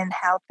say in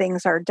how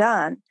things are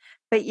done,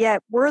 but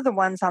yet we're the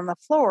ones on the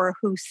floor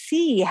who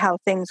see how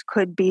things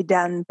could be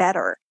done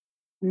better.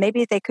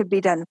 Maybe they could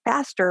be done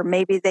faster.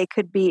 Maybe they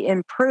could be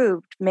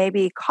improved.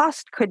 Maybe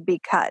cost could be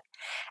cut.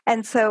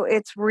 And so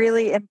it's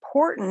really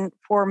important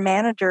for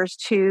managers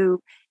to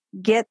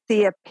get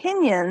the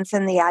opinions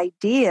and the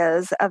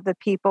ideas of the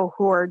people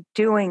who are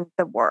doing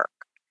the work.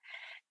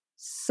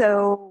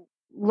 So,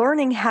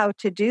 learning how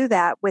to do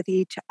that with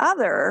each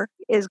other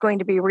is going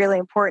to be really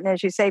important,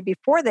 as you say,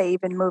 before they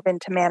even move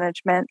into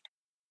management.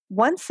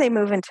 Once they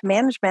move into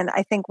management,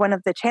 I think one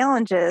of the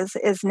challenges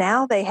is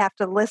now they have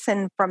to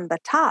listen from the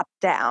top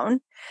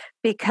down,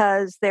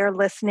 because they're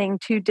listening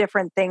to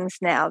different things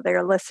now.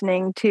 They're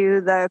listening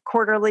to the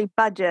quarterly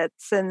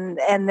budgets, and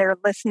they're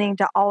listening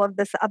to all of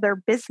this other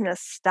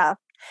business stuff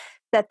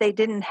that they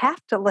didn't have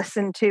to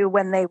listen to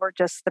when they were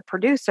just the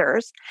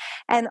producers.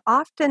 And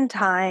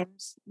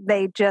oftentimes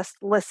they just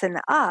listen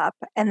up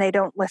and they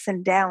don't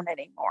listen down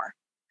anymore.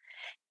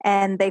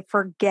 And they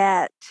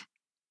forget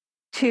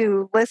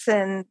to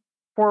listen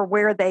for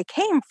where they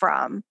came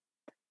from,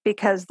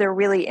 because they're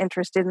really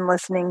interested in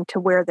listening to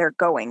where they're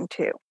going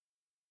to.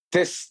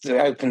 This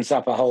opens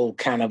up a whole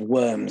can of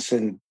worms,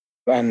 and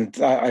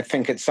I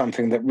think it's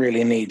something that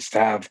really needs to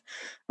have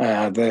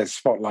the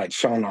spotlight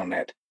shone on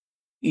it.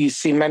 You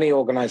see many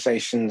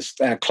organizations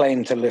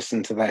claim to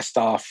listen to their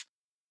staff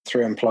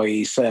through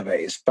employee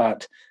surveys,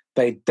 but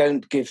they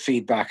don't give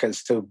feedback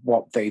as to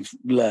what they've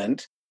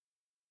learned.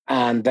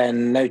 And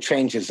then no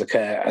changes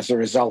occur as a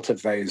result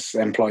of those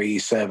employee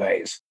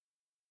surveys.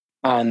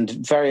 And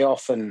very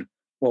often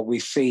what we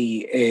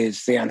see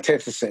is the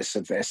antithesis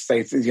of this.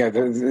 They,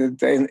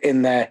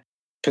 in their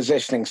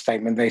positioning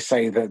statement, they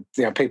say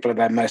that people are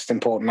their most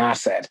important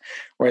asset,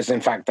 whereas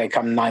in fact they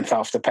come ninth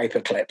after paper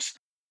clips.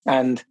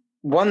 And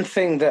one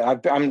thing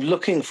that I'm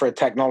looking for a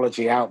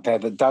technology out there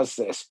that does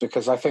this,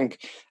 because I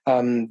think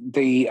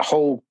the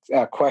whole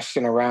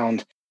question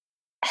around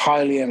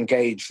highly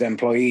engaged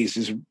employees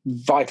is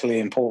vitally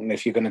important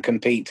if you're going to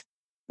compete,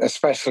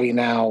 especially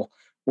now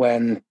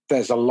when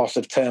there's a lot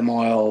of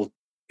turmoil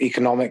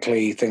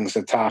economically, things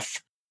are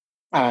tough.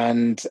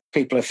 and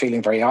people are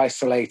feeling very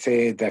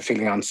isolated. They're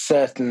feeling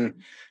uncertain.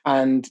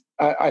 And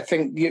I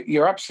think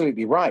you're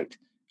absolutely right.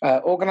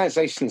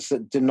 Organizations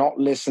that do not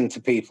listen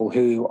to people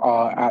who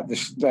are at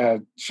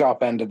the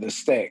sharp end of the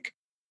stick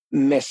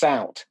miss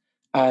out.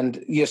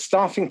 And you're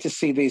starting to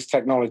see these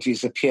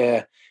technologies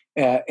appear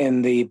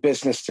in the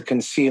business to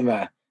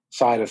consumer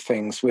side of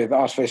things, with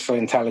artificial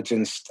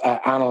intelligence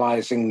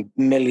analyzing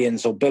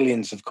millions or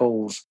billions of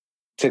calls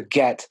to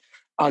get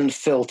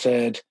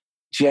unfiltered,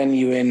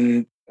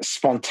 genuine,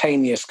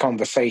 spontaneous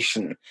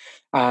conversation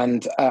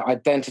and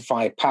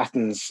identify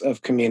patterns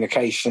of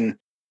communication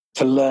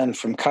to learn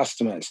from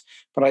customers.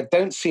 But I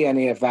don't see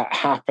any of that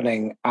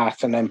happening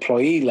at an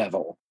employee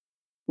level,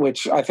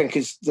 which I think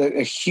is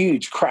a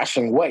huge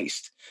crashing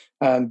waste,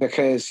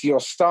 because your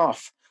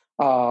staff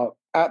are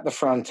at the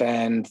front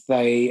end,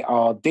 they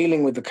are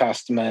dealing with the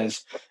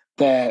customers,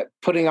 they're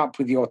putting up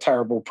with your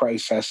terrible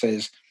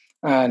processes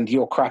and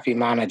your crappy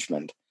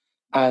management.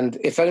 And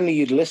if only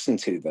you'd listen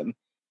to them,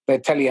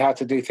 they'd tell you how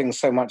to do things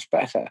so much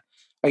better.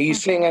 Are you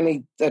seeing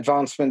any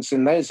advancements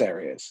in those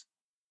areas?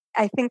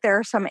 I think there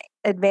are some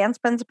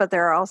advancements, but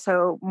there are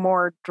also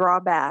more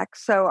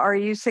drawbacks. So, are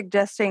you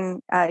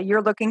suggesting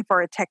you're looking for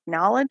a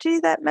technology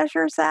that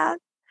measures that?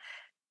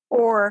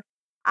 Or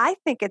I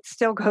think it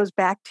still goes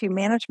back to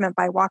management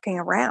by walking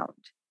around.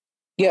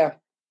 Yeah.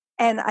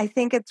 And I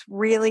think it's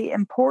really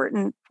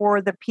important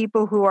for the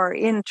people who are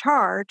in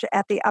charge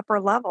at the upper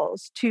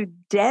levels to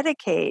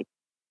dedicate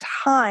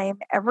time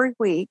every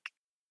week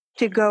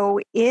to go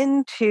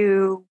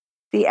into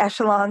the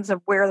echelons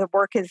of where the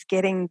work is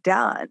getting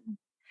done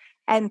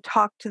and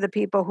talk to the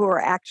people who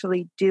are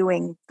actually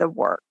doing the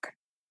work.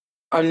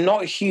 I'm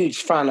not a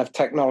huge fan of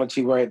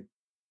technology where it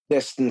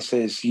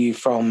distances you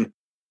from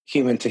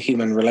human to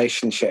human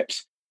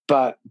relationships.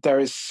 But there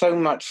is so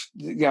much,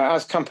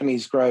 as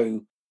companies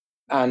grow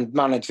and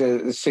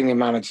senior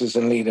managers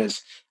and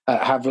leaders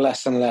have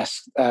less and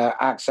less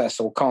access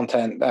or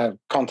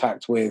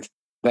contact with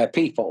their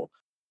people,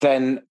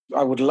 then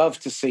I would love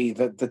to see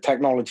that the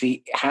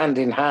technology hand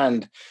in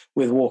hand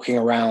with walking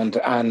around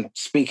and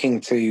speaking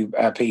to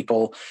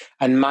people,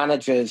 and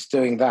managers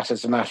doing that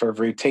as a matter of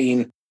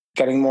routine,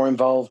 getting more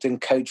involved in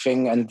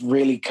coaching and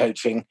really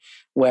coaching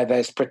where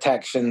there's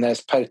protection,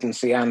 there's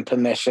potency and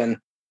permission,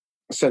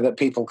 so that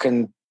people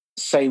can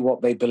say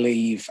what they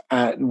believe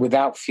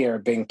without fear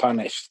of being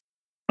punished.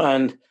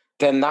 And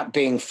then that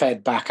being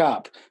fed back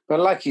up. But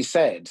like you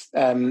said,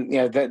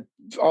 that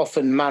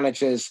often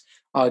managers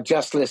are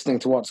just listening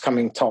to what's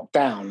coming top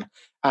down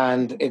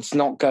and it's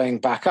not going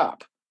back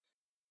up.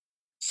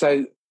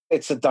 So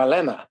it's a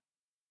dilemma.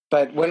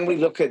 But when we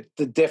look at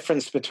the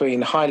difference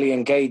between highly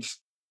engaged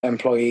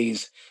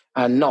employees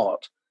and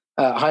not,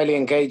 highly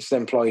engaged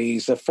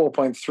employees are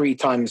 4.3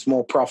 times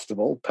more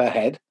profitable per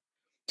head,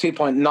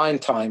 2.9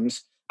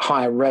 times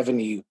higher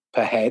revenue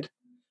per head.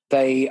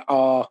 They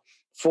are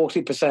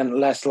 40%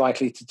 less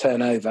likely to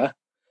turn over.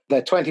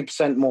 They're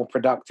 20% more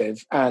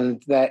productive,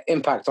 and their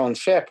impact on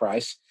share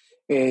price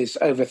is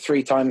over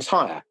 3 times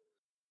higher.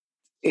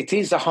 It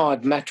is a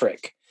hard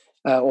metric,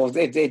 or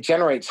it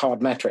generates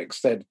hard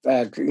metrics that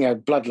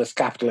bloodless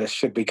capitalists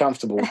should be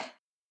comfortable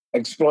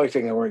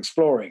exploiting or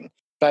exploring.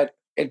 But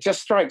it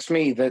just strikes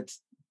me that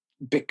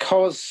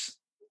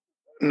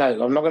I'm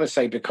not going to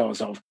say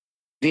because of,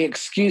 the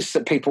excuse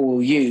that people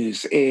will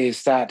use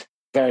is that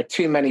there are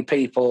too many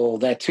people,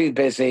 they're too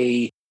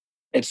busy,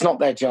 it's not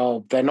their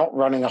job, they're not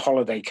running a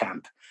holiday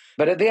camp.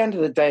 But at the end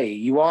of the day,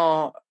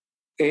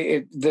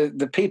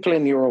 the people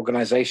in your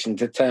organization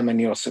determine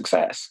your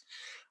success.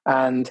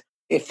 And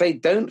if they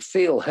don't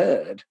feel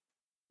heard,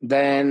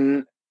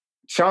 then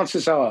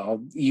chances are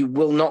you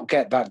will not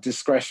get that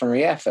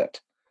discretionary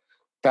effort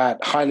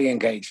that highly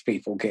engaged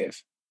people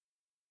give.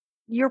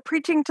 You're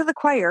preaching to the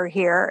choir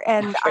here.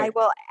 And I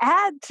will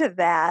add to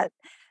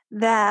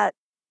that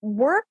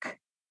work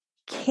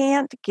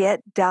can't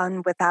get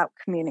done without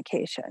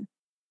communication.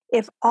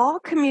 If all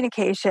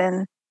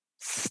communication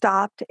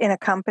stopped in a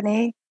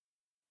company,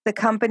 the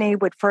company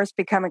would first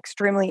become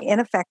extremely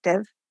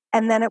ineffective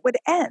and then it would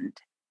end.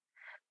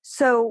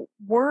 So,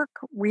 work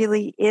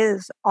really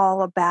is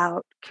all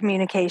about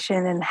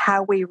communication and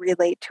how we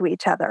relate to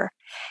each other.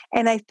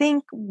 And I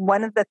think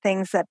one of the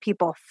things that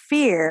people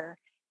fear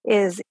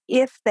is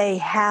if they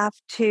have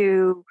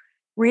to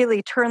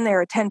really turn their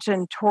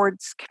attention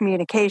towards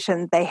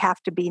communication, they have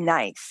to be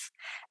nice.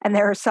 And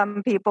there are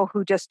some people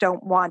who just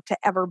don't want to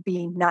ever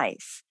be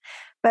nice.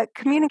 But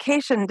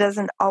communication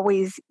doesn't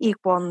always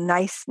equal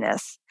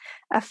niceness.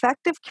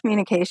 Effective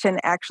communication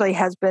actually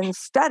has been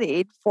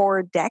studied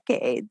for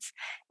decades,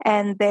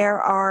 and there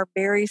are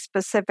very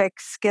specific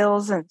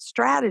skills and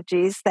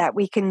strategies that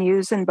we can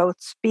use in both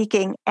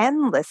speaking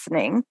and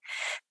listening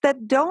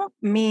that don't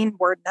mean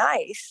we're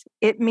nice.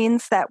 It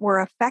means that we're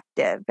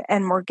effective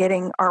and we're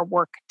getting our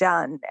work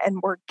done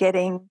and we're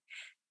getting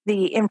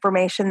the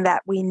information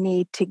that we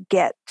need to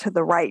get to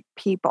the right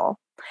people.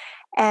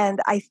 And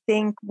I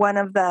think one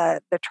of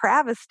the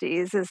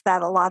travesties is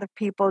that a lot of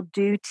people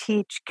do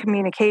teach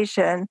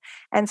communication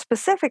and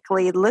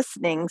specifically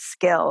listening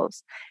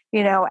skills,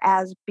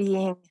 as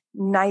being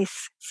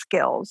nice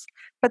skills,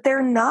 but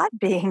they're not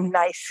being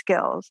nice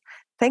skills.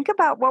 Think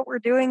about what we're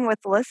doing with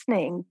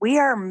listening. We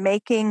are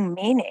making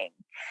meaning.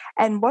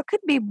 And what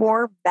could be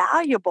more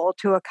valuable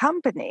to a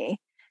company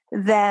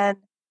than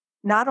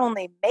not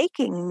only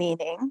making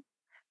meaning,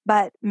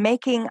 but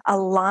making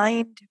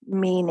aligned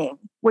meaning,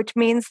 which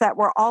means that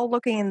we're all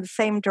looking in the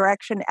same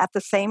direction at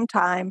the same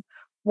time,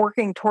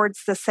 working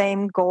towards the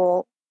same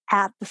goal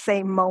at the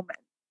same moment.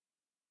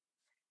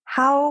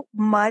 How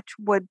much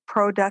would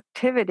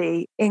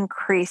productivity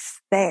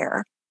increase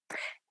there?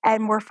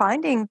 And we're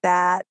finding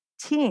that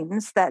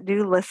teams that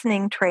do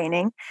listening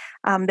training,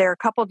 there are a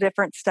couple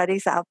different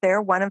studies out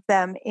there. One of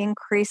them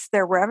increased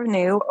their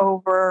revenue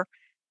over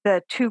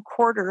the 2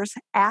 quarters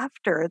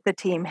after the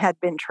team had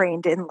been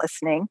trained in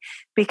listening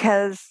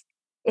because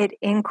it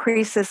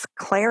increases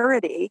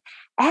clarity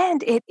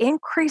and it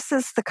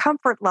increases the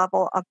comfort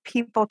level of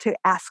people to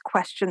ask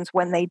questions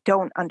when they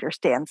don't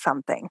understand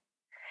something.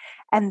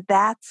 And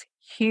that's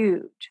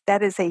huge.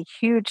 That is a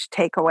huge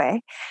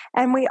takeaway.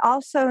 And we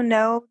also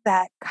know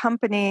that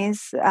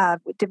companies,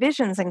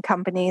 divisions in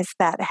companies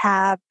that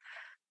have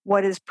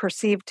what is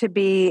perceived to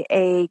be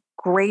a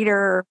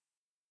greater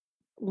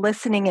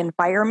listening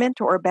environment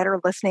or a better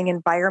listening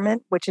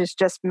environment, which is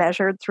just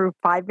measured through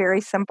 5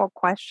 very simple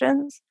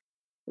questions,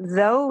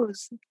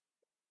 those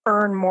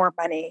earn more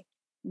money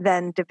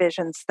than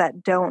divisions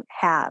that don't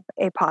have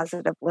a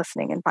positive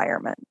listening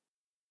environment.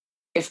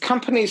 If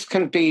companies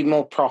can be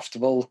more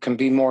profitable, can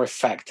be more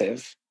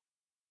effective,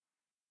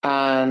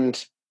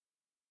 and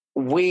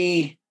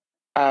we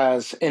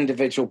as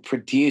individual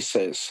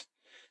producers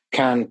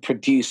can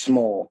produce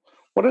more,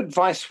 what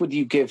advice would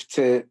you give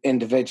to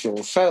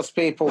individuals,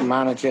 salespeople,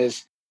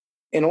 managers,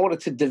 in order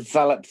to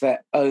develop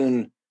their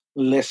own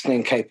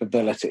listening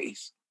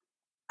capabilities?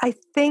 I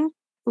think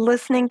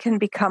listening can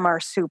become our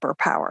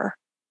superpower.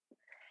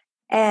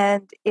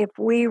 And if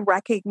we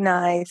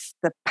recognize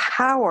the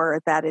power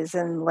that is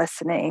in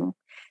listening,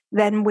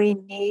 then we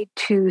need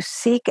to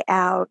seek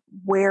out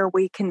where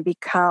we can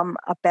become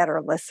a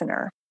better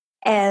listener.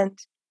 And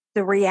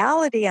the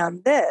reality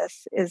on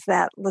this is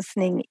that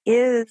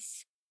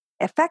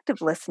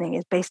effective listening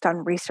is based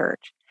on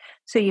research.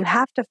 So you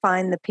have to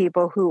find the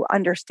people who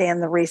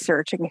understand the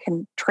research and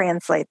can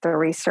translate the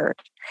research.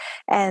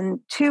 And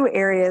two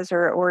areas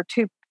or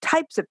two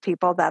types of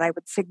people that I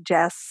would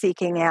suggest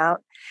seeking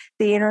out: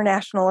 the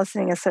International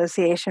Listening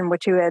Association,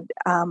 which you had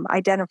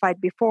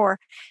identified before,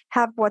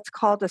 have what's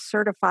called a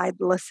certified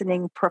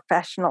listening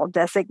professional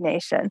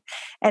designation.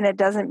 And it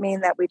doesn't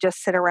mean that we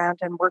just sit around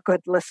and we're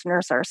good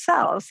listeners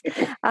ourselves.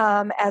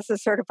 As a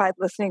certified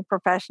listening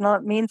professional,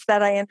 it means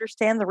that I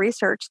understand the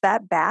research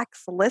that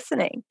backs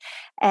listening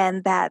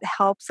and that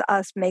helps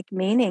us make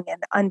meaning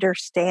and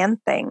understand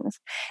things.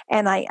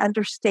 And I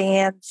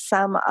understand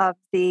some of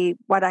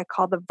what I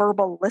call the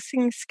verbal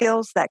listening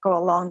skills that go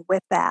along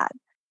with that.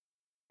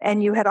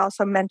 And you had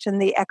also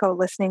mentioned the Echo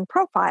Listening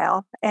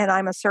Profile, and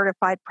I'm a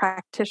certified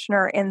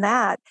practitioner in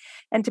that.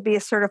 And to be a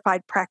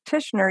certified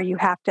practitioner, you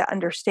have to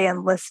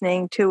understand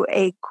listening to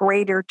a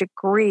greater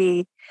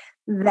degree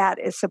that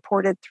is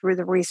supported through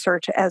the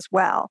research as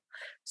well.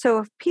 So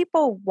if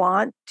people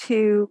want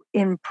to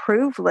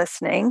improve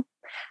listening,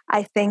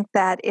 I think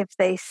that if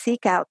they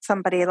seek out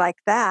somebody like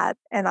that,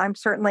 and I'm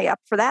certainly up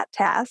for that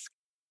task,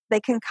 they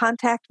can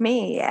contact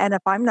me. And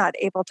if I'm not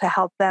able to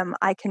help them,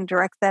 I can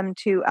direct them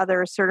to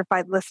other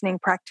certified listening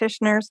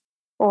practitioners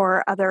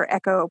or other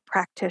Echo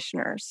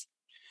practitioners.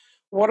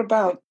 What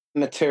about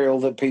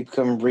material that people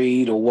can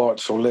read or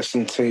watch or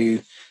listen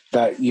to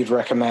that you'd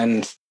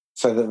recommend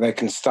so that they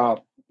can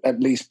start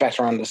at least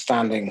better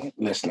understanding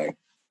listening?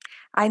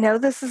 I know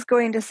this is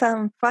going to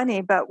sound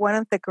funny, but one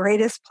of the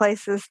greatest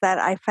places that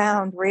I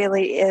found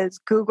really is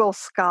Google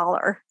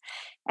Scholar.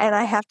 And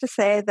I have to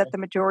say that the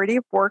majority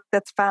of work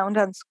that's found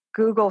on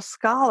Google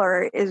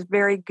Scholar is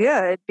very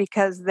good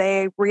because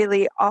they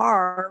really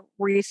are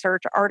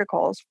research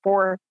articles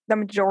for the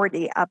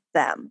majority of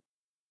them.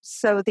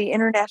 So, the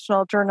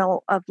International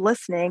Journal of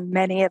Listening,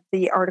 many of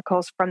the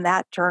articles from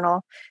that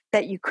journal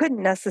that you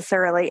couldn't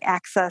necessarily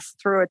access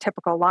through a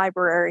typical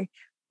library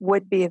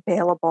would be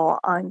available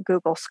on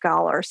Google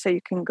Scholar. So,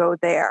 you can go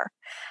there.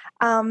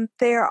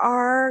 There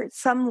are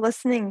some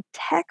listening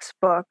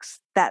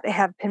textbooks that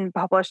have been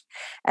published,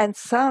 and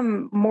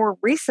some more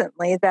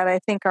recently that I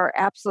think are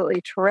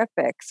absolutely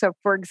terrific. So,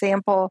 for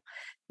example,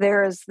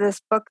 there is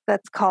this book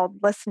that's called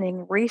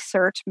Listening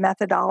Research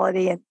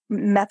Methodology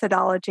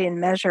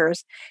and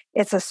Measures.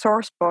 It's a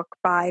source book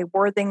by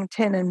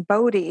Worthington and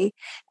Bodie,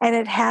 and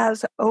it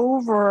has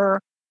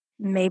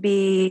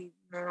maybe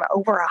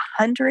over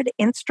 100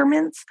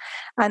 instruments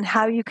on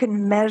how you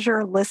can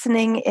measure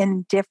listening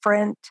in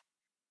different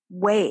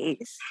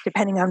ways,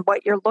 depending on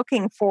what you're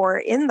looking for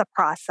in the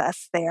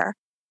process there.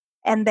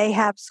 And they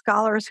have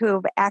scholars who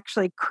have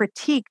actually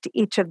critiqued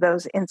each of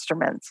those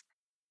instruments.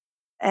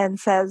 and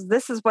says,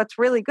 this is what's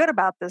really good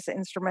about this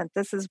instrument.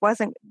 This is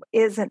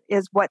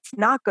what's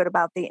not good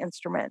about the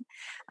instrument.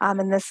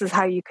 And this is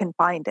how you can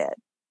find it.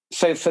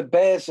 So for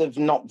bears of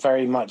not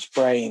very much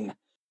brain,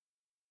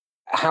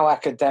 how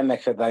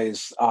academic are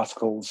those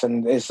articles?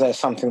 And is there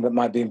something that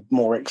might be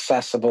more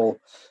accessible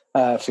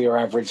for your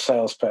average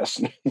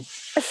salesperson?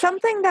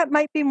 Something that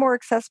might be more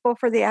accessible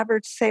for the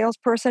average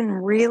salesperson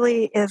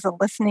really is a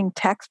listening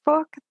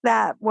textbook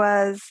that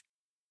was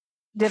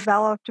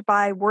developed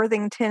by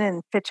Worthington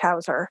and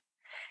Fitchhauser.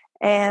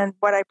 And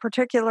what I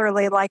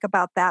particularly like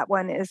about that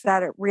one is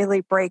that it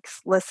really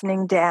breaks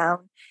listening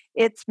down.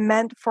 It's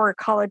meant for a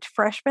college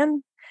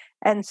freshman,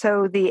 and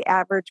so the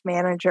average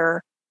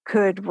manager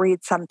could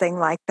read something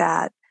like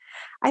that.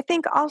 I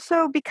think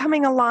also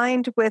becoming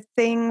aligned with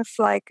things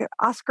like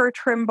Oscar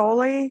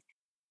Trimboli.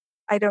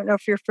 I don't know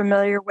if you're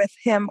familiar with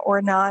him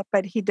or not,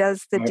 but he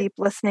does the Deep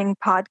Listening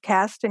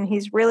podcast, and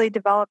he's really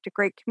developed a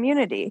great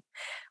community.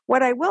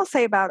 What I will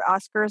say about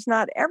Oscar is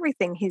not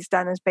everything he's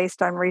done is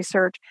based on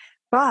research,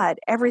 but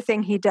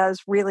everything he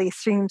does really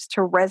seems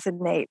to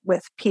resonate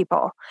with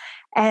people.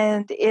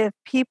 And if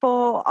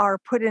people are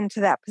put into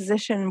that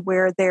position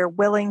where they're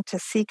willing to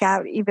seek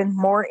out even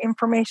more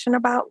information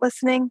about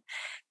listening,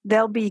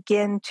 they'll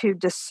begin to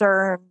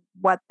discern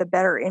what the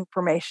better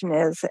information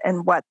is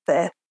and what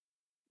the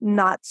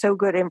not so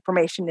good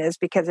information is,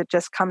 because it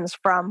just comes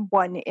from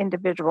one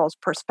individual's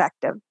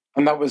perspective.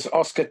 And that was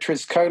Oscar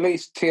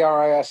Triscoli,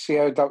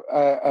 Triscoli.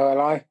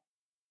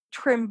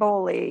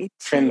 Trimboli,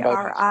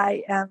 Trimbollo.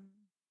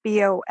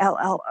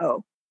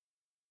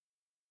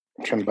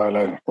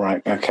 Trimbolo,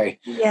 right, okay.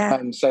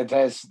 Yeah. So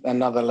there's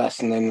another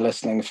lesson in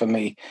listening for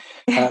me.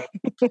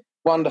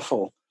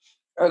 Wonderful.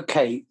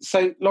 Okay,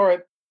 so Laura,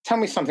 tell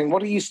me something.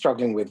 What are you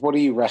struggling with? What are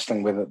you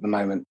wrestling with at the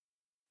moment?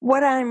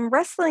 What I'm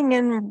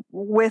wrestling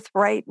with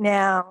right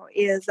now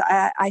is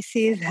I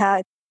see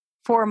that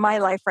for my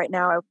life right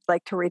now, I would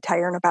like to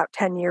retire in about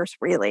 10 years,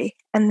 really.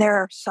 And there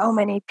are so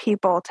many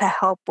people to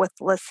help with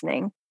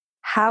listening.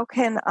 How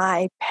can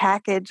I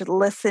package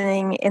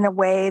listening in a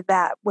way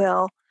that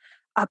will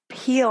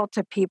appeal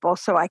to people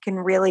so I can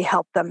really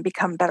help them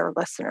become better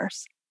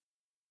listeners?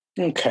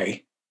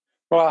 Okay.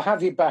 Well, I'll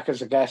have you back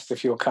as a guest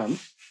if you'll come.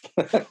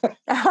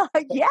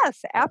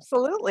 Yes,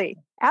 absolutely.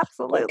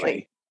 Absolutely.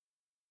 Okay.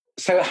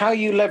 So how are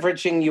you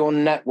leveraging your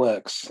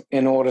networks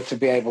in order to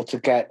be able to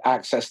get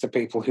access to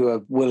people who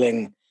are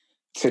willing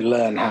to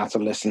learn how to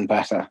listen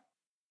better?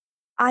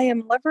 I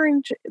am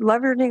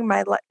leveraging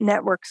my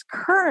networks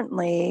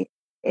currently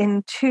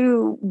in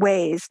two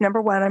ways. Number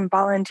one, I'm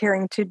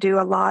volunteering to do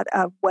a lot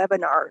of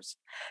webinars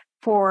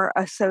for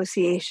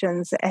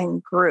associations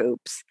and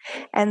groups.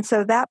 And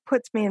so that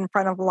puts me in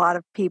front of a lot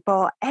of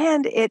people,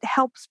 and it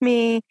helps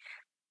me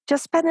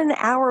just spend an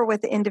hour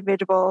with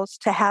individuals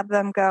to have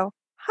them go,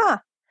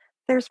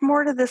 there's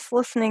more to this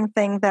listening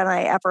thing than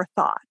I ever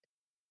thought.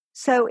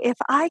 So if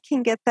I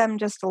can get them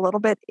just a little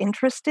bit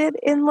interested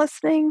in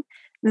listening,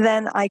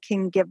 then I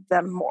can give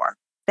them more.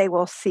 They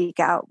will seek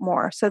out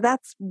more. So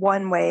that's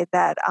one way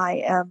that I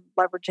am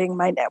leveraging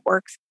my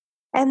networks.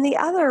 And the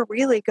other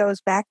really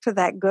goes back to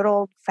that good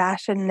old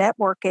fashioned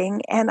networking.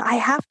 And I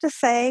have to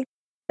say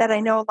that I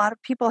know a lot of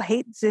people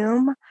hate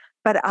Zoom,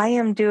 but I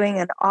am doing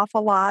an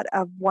awful lot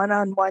of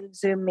one-on-one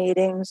Zoom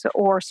meetings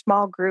or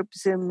small group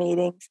Zoom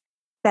meetings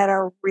that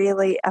are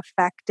really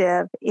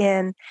effective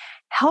in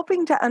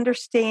helping to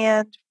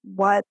understand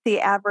what the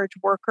average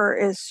worker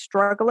is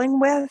struggling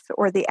with,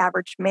 or the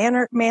average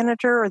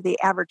manager or the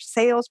average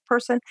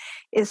salesperson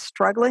is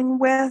struggling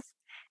with,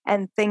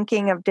 and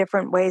thinking of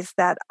different ways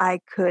that I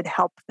could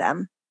help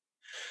them.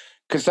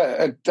 Because,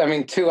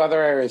 two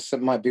other areas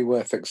that might be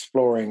worth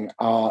exploring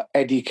are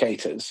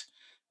educators,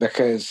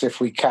 because if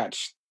we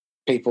catch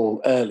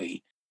people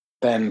early,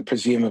 then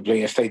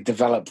presumably if they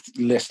develop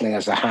listening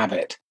as a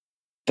habit,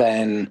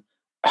 then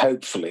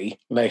hopefully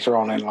later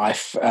on in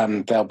life,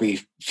 there'll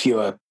be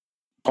fewer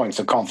points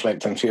of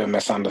conflict and fewer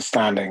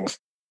misunderstandings.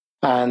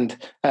 And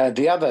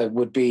the other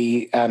would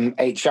be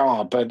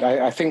HR. But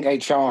I think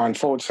HR,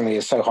 unfortunately,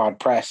 is so hard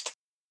pressed.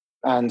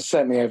 And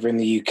certainly over in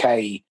the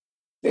UK,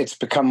 it's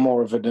become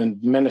more of an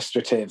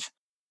administrative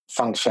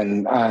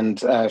function and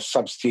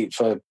substitute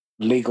for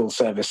legal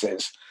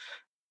services,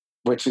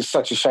 which is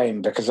such a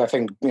shame, because I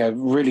think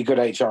really good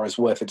HR is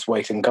worth its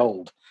weight in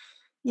gold.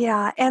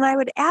 Yeah, and I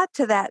would add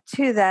to that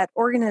too that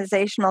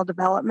organizational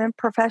development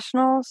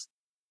professionals,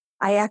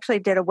 I actually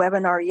did a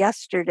webinar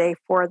yesterday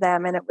for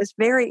them, and it was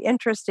very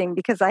interesting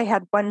because I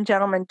had one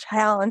gentleman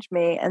challenge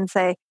me and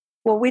say,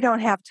 well, we don't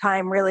have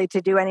time really to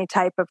do any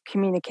type of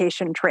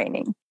communication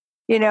training.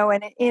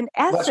 And in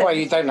essence, that's why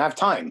you don't have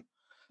time.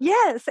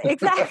 Yes,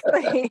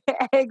 exactly.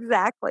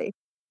 Exactly.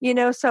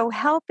 So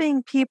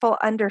helping people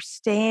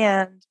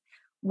understand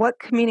what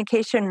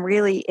communication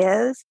really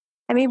is.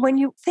 I mean, when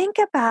you think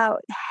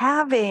about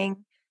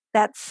having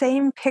that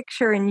same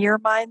picture in your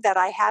mind that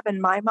I have in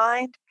my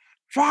mind,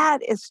 that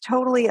is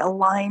totally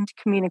aligned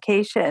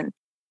communication.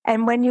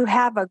 And when you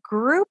have a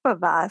group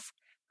of us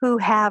who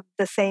have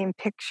the same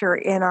picture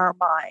in our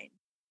mind,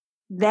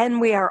 then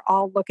we are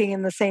all looking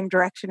in the same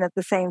direction at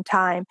the same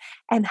time.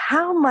 And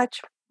how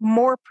much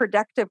more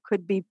productive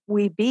could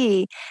we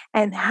be,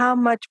 and how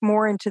much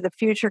more into the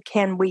future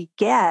can we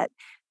get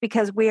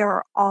because we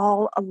are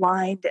all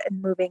aligned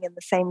and moving in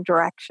the same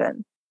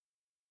direction?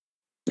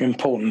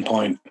 Important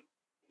point.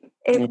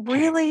 It Okay.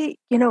 really,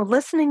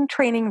 listening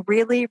training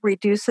really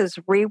reduces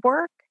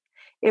rework,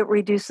 it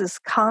reduces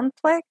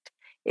conflict,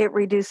 it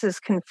reduces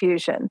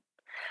confusion.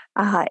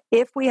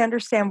 If we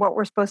understand what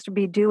we're supposed to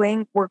be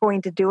doing, we're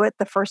going to do it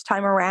the first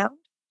time around.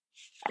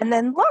 And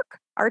then look,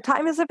 our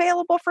time is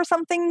available for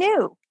something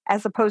new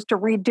as opposed to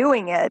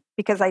redoing it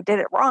because I did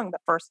it wrong the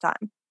first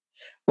time.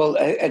 Well,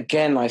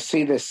 again, I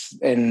see this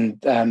in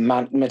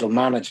middle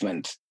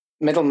management.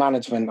 Middle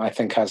management, I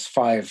think, has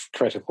 5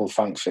 critical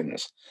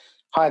functions.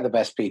 Hire the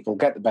best people,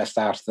 get the best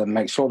out of them,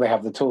 make sure they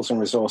have the tools and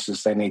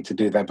resources they need to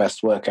do their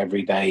best work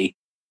every day,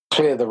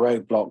 clear the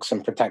roadblocks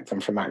and protect them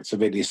from acts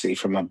of idiocy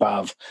from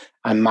above,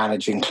 and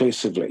manage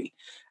inclusively.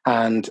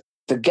 And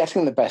the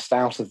getting the best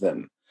out of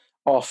them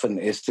often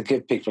is to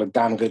give people a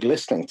damn good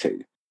listening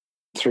to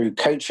through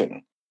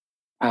coaching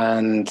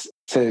and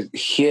to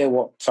hear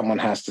what someone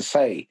has to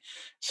say.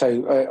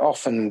 So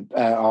often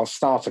I'll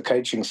start a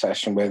coaching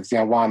session with,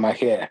 why am I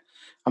here?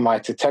 Am I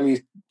to tell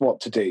you what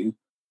to do,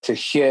 to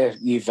hear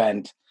you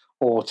vent,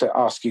 or to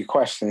ask you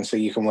questions so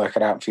you can work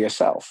it out for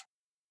yourself?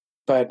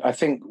 But I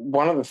think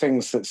one of the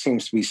things that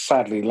seems to be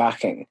sadly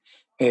lacking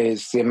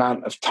is the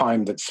amount of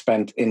time that's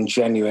spent in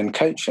genuine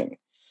coaching.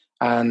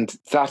 And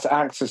that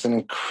acts as an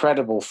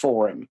incredible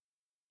forum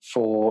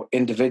for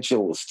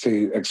individuals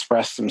to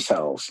express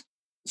themselves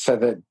so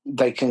that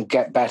they can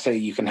get better.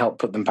 You can help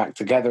put them back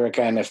together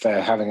again if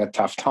they're having a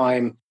tough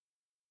time.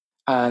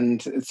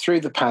 And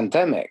through the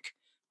pandemic,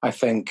 I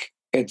think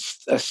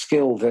it's a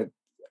skill that,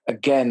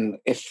 again,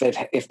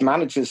 if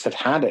managers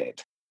had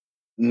it,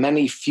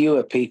 many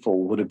fewer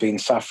people would have been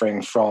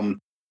suffering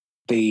from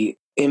the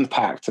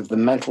impact of the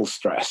mental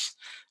stress.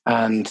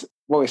 And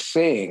what we're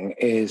seeing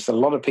is a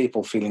lot of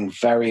people feeling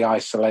very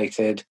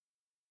isolated,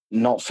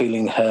 not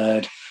feeling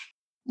heard,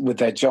 with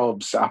their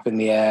jobs up in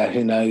the air,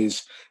 who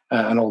knows,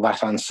 and all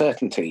that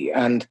uncertainty.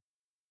 And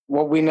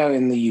what we know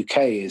in the UK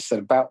is that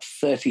about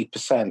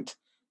 30%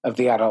 of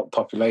the adult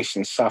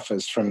population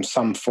suffers from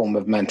some form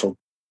of mental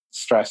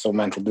stress or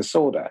mental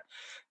disorder.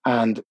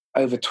 And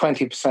over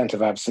 20%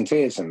 of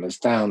absenteeism is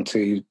down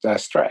to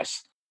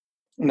stress.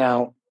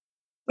 Now,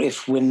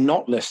 if we're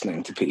not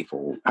listening to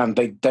people and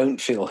they don't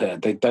feel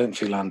heard, they don't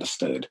feel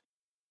understood,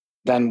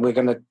 then we're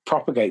going to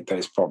propagate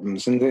those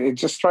problems. And it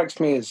just strikes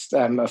me as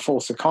a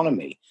false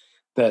economy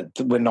that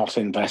we're not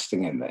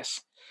investing in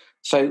this.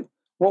 So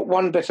what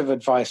one bit of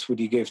advice would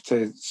you give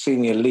to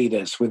senior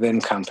leaders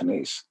within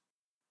companies?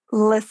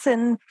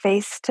 Listen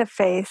face to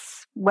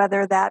face,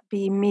 whether that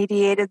be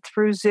mediated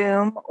through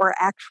Zoom or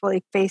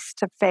actually face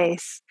to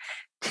face,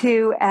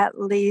 to at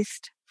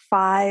least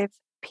 5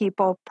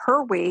 people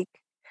per week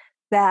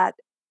that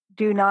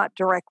do not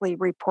directly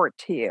report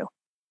to you.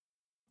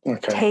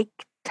 Okay.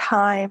 Take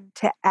time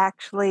to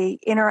actually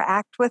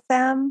interact with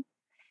them,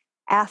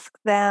 ask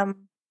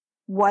them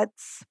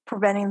what's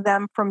preventing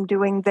them from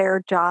doing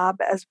their job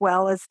as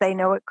well as they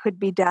know it could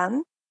be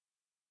done.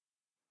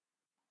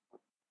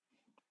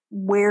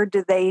 Where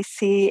do they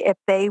see, if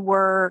they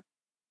were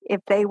in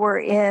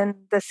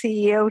the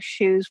CEO's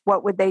shoes,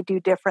 what would they do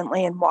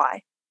differently and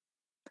why?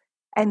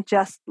 And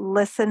just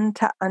listen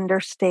to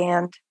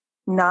understand,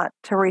 not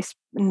to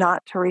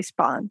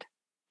respond.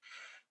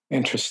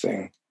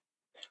 Interesting.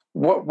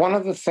 One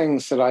of the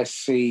things that I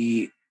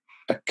see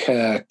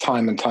occur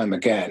time and time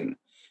again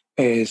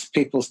is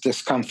people's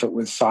discomfort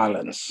with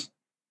silence.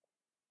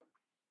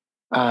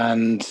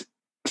 And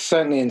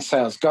certainly in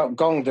sales,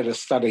 Gong did a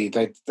study.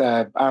 They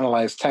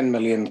analyzed 10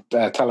 million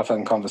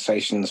telephone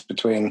conversations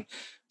between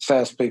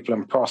salespeople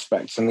and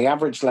prospects. And the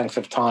average length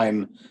of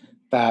time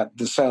that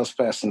the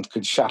salesperson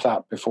could shut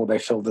up before they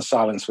filled the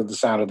silence with the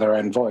sound of their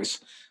own voice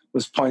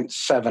was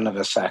 0.7 of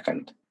a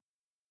second.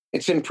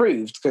 It's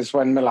improved because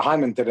when Miller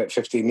Heiman did it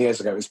 15 years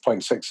ago, it was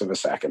 0.6 of a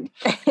second.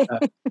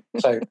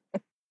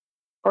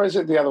 Or is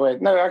it the other way?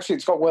 No, actually,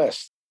 it's got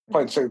worse.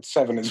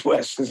 0.7 is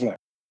worse, isn't it?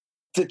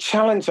 The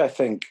challenge, I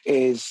think,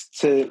 is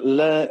to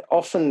learn.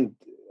 Often,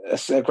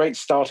 a great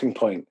starting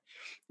point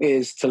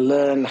is to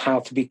learn how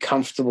to be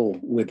comfortable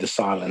with the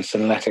silence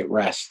and let it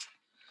rest.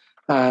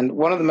 And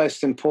one of the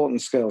most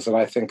important skills that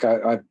I think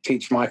I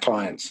teach my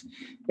clients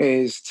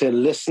is to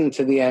listen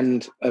to the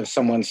end of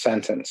someone's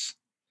sentence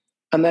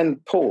and then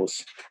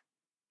pause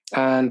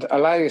and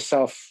allow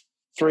yourself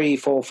 3,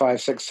 4,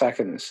 5, 6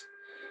 seconds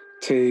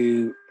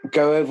to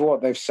go over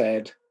what they've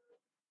said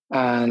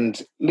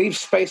and leave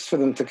space for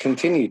them to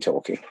continue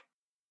talking,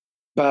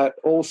 but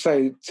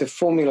also to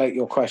formulate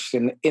your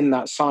question in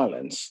that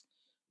silence,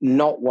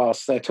 not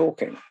whilst they're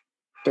talking.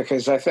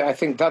 Because I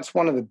think that's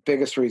one of the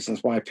biggest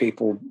reasons why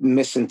people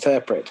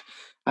misinterpret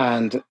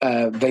and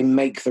they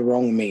make the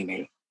wrong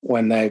meaning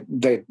when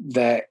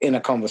they're in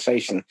a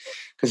conversation,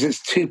 because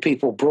it's 2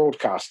 people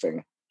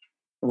broadcasting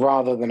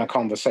rather than a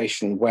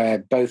conversation where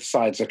both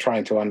sides are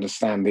trying to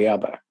understand the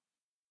other.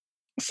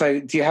 So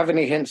do you have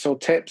any hints or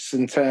tips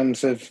in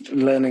terms of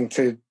learning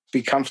to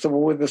be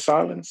comfortable with the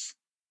silence?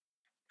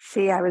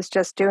 See, I was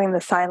just doing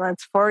the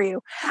silence for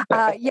you.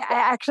 Yeah,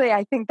 actually,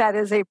 I think that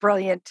is a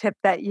brilliant tip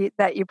that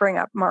you bring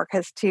up,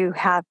 Marcus, to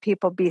have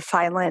people be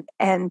silent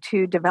and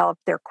to develop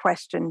their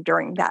question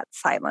during that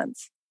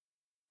silence.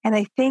 And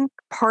I think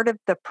part of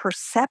the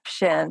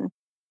perception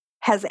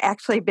has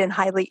actually been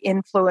highly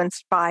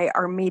influenced by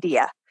our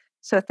media.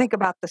 So think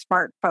about the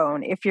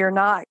smartphone. If you're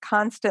not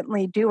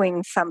constantly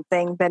doing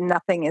something, then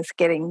nothing is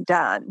getting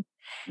done.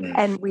 Mm.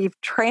 And we've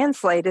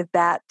translated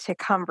that to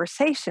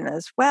conversation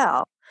as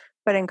well.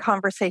 But in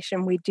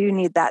conversation, we do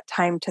need that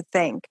time to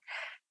think.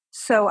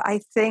 So I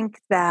think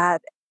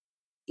that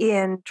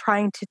in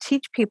trying to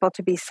teach people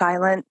to be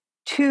silent,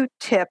 two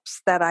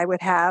tips that I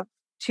would have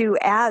to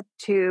add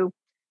to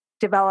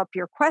develop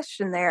your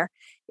question there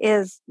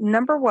is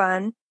number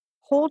one,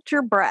 hold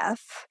your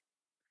breath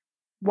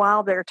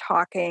while they're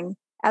talking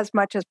as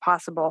much as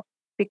possible,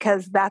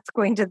 because that's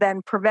going to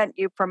then prevent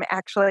you from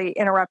actually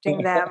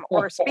interrupting them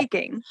or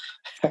speaking.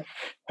 You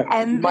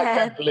And might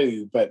then, get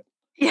blue, but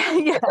yeah,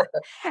 yeah.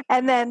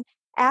 And then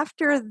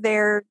after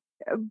they're,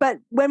 but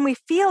when we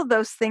feel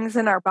those things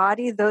in our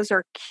body, those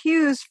are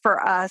cues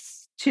for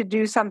us to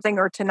do something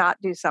or to not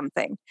do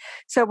something.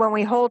 So when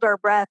we hold our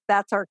breath,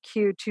 that's our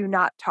cue to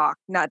not talk,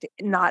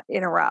 not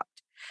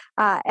interrupt.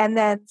 And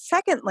then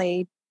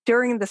secondly,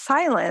 during the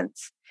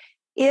silence,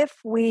 if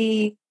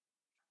we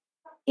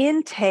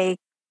intake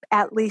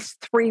at least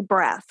 3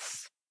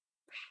 breaths,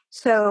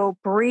 so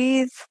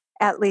breathe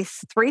at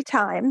least 3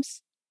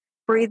 times.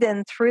 Breathe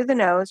in through the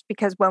nose,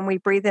 because when we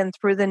breathe in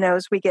through the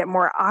nose, we get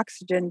more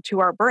oxygen to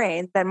our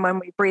brain than when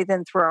we breathe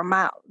in through our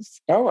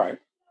mouths. all right.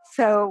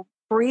 So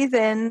breathe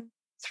in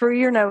through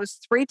your nose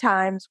 3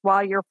 times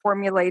while you're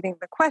formulating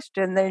the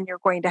question, then you're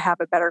going to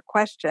have a better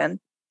question.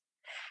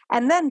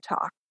 And then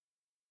talk.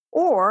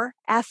 Or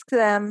ask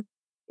them,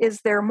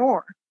 is there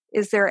more?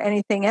 Is there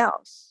anything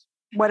else?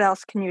 What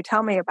else can you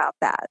tell me about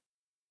that?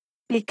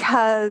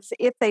 Because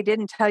if they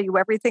didn't tell you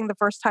everything the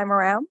first time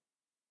around,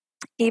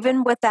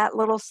 even with that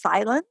little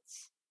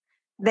silence,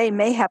 they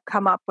may have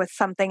come up with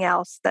something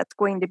else that's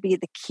going to be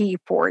the key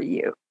for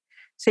you.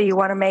 So you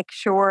want to make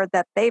sure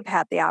that they've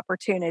had the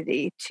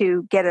opportunity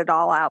to get it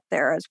all out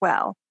there as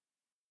well.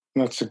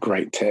 That's a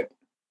great tip.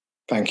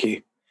 Thank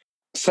you.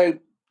 So,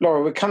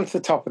 Laura, we've come to the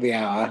top of the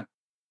hour.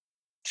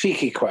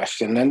 Cheeky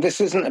question, and this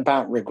isn't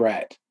about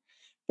regret,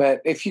 but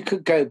if you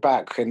could go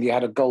back and you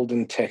had a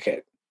golden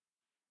ticket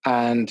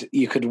and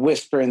you could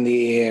whisper in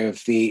the ear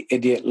of the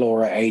idiot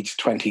Laura, age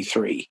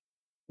 23,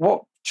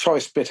 what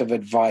choice bit of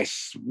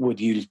advice would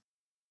you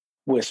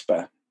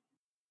whisper?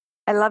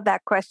 I love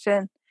that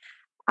question.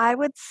 I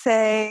would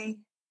say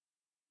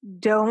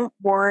don't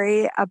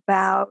worry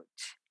about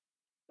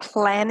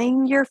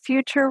planning your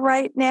future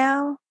right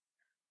now.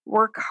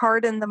 Work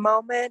hard in the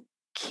moment,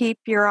 keep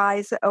your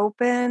eyes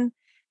open,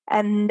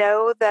 and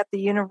know that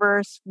the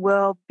universe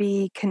will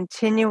be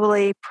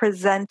continually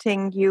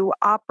presenting you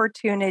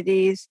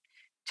opportunities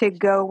to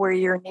go where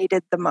you're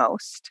needed the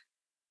most.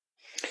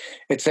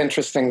 It's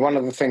interesting. One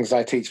of the things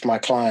I teach my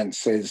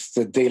clients is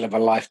the deal of a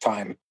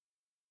lifetime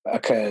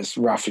occurs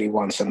roughly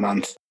once a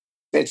month.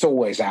 It's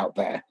always out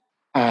there,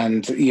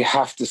 and you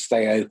have to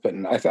stay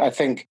open. I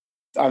think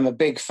I'm a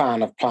big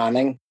fan of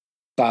planning,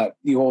 but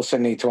you also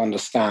need to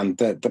understand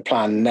that the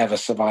plan never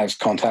survives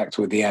contact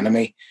with the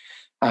enemy.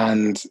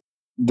 And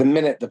the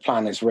minute the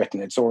plan is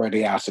written, it's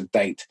already out of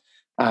date.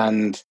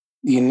 And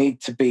you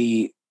need to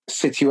be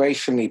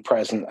situationally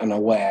present and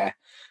aware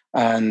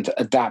and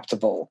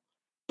adaptable.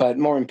 But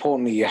more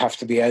importantly, you have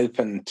to be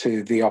open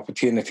to the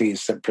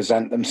opportunities that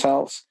present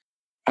themselves.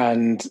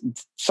 And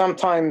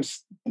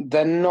sometimes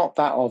they're not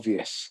that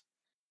obvious.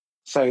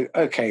 So,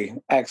 okay,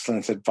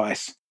 excellent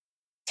advice.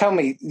 Tell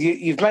me,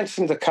 you've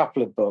mentioned a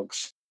couple of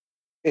books.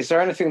 Is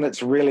there anything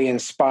that's really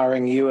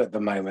inspiring you at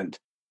the moment?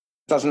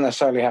 It doesn't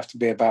necessarily have to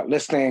be about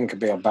listening, it could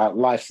be about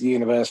life, the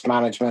universe,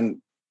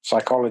 management,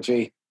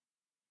 psychology.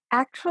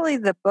 Actually,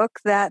 the book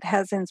that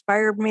has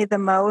inspired me the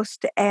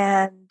most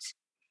and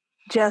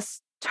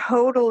just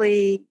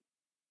totally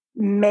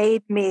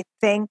made me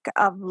think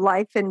of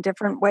life in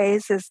different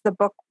ways is the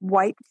book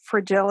White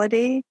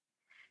Fragility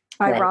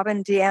by Right.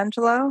 Robin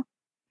DiAngelo.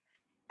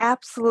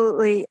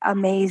 Absolutely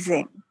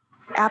amazing.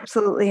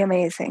 Absolutely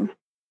amazing.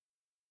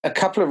 A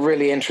couple of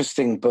really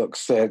interesting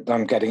books that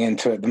I'm getting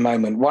into at the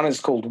moment. One is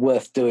called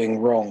Worth Doing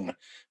Wrong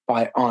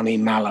by Arnie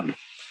Mallam.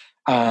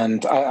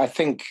 And I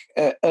think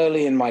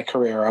early in my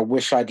career, I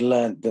wish I'd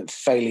learned that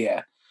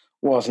failure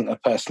wasn't a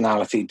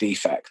personality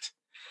defect.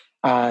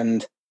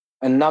 And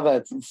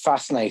another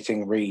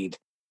fascinating read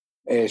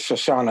is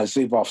Shoshana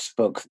Zuboff's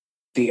book,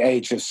 The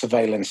Age of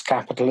Surveillance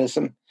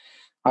Capitalism.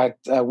 I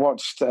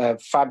watched a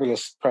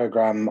fabulous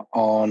program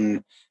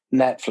on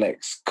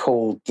Netflix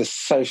called The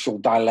Social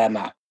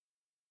Dilemma.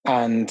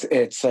 And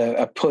it's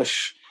a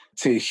push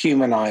to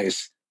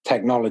humanize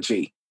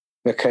technology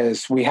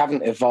because we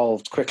haven't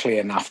evolved quickly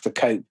enough to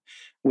cope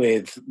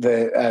with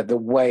the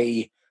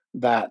way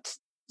that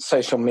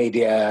social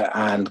media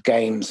and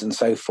games and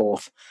so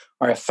forth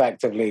are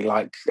effectively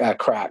like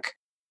crack.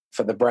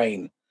 for the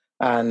brain.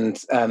 And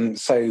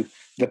so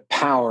the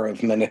power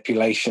of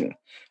manipulation.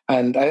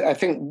 And I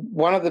think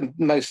one of the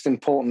most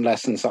important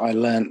lessons that I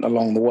learned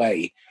along the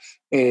way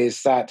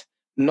is that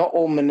not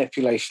all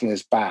manipulation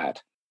is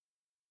bad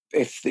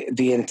if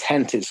the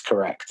intent is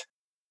correct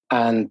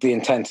and the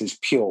intent is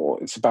pure.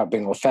 It's about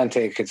being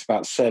authentic. It's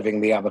about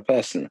serving the other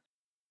person.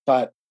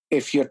 But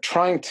if you're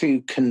trying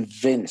to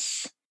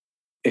convince,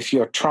 if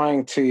you're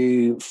trying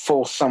to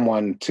force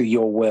someone to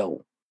your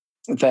will,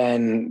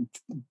 then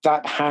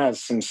that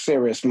has some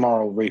serious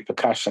moral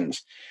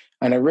repercussions.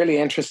 And a really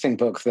interesting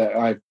book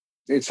that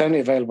it's only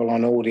available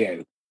on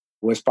audio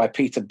was by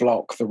Peter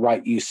Block, The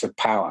Right Use of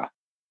Power.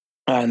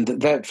 And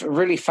they're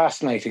really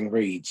fascinating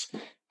reads.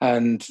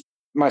 And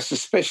my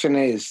suspicion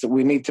is that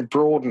we need to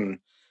broaden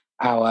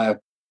our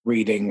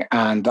reading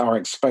and our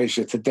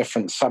exposure to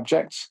different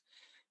subjects,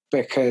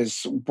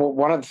 because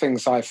one of the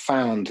things I've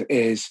found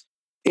is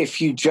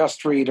if you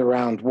just read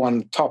around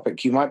one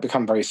topic, you might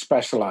become very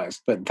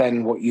specialized, but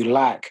then what you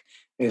lack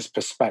is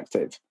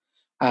perspective.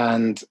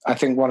 And I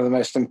think one of the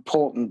most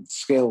important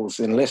skills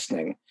in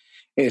listening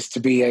is to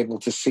be able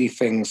to see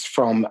things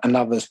from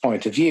another's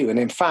point of view. And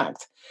in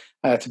fact,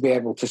 to be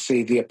able to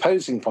see the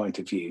opposing point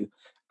of view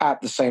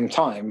at the same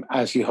time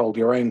as you hold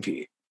your own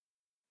view.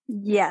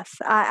 Yes,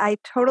 I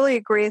totally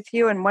agree with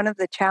you. And one of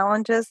the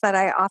challenges that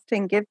I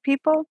often give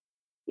people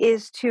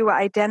is to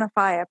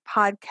identify a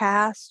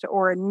podcast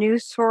or a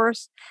news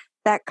source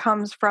that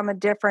comes from a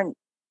different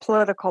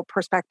political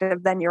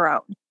perspective than your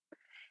own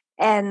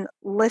and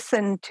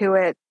listen to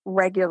it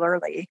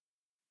regularly.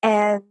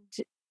 And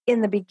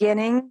in the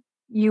beginning,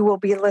 you will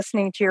be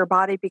listening to your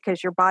body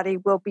because your body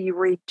will be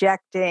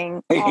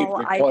rejecting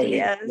all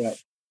ideas. Yeah.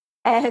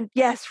 And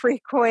yes,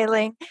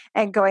 recoiling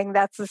and going,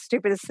 that's the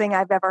stupidest thing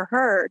I've ever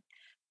heard.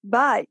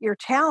 But your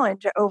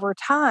challenge over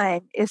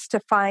time is to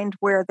find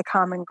where the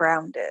common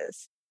ground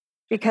is,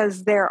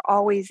 because there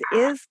always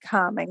is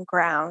common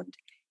ground.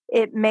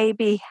 It may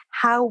be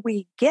how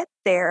we get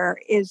there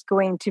is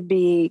going to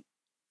be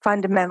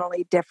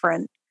fundamentally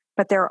different,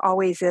 but there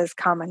always is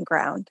common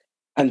ground.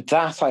 And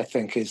that, I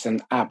think, is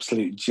an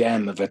absolute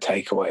gem of a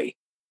takeaway.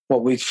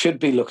 What we should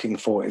be looking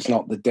for is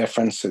not the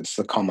difference, it's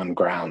the common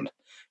ground.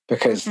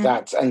 Because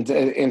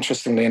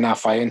interestingly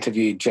enough, I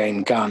interviewed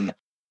Jane Gunn,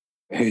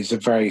 who's a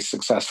very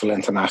successful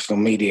international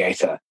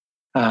mediator.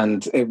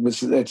 And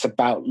it's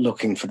about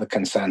looking for the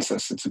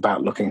consensus. It's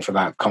about looking for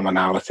that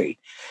commonality.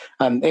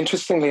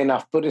 Interestingly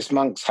enough, Buddhist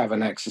monks have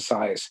an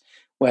exercise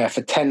where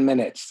for 10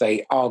 minutes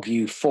they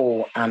argue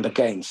for and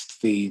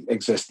against the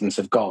existence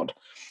of God.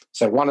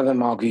 So one of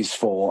them argues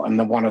for and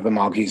then one of them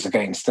argues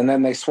against, and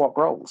then they swap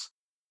roles.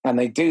 And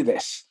they do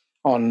this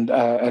on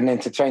an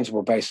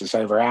interchangeable basis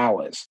over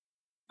hours.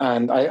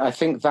 And I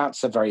think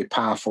that's a very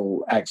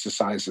powerful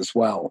exercise as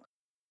well.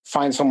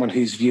 Find someone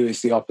whose view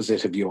is the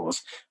opposite of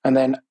yours, and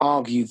then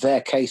argue their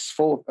case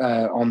for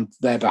on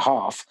their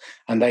behalf,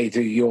 and they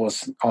do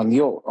yours on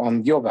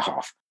your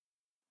behalf.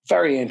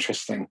 Very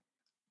interesting.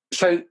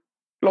 So,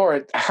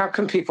 Laura, how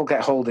can people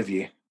get hold of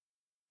you?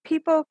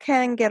 People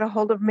can get a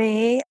hold of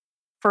me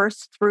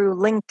first through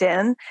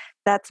LinkedIn.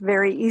 That's a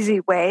very easy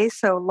way.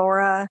 So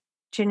Laura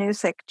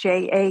Janusik,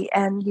 Janusik.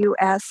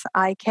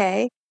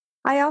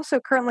 I also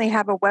currently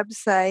have a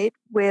website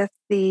with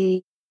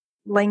the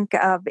link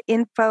of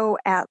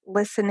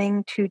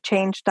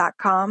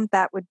info@listeningtochange.com.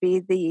 That would be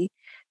the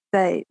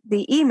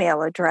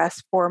email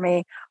address for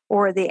me,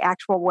 or the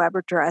actual web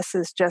address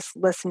is just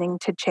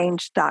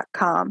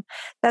listeningtochange.com.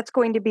 That's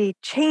going to be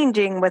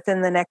changing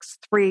within the next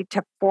 3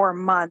 to 4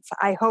 months.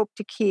 I hope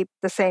to keep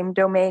the same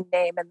domain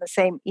name and the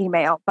same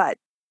email, but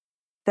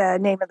the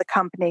name of the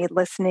company,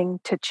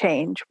 Listening to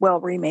Change, will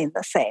remain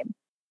the same.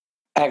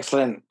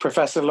 Excellent.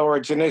 Professor Laura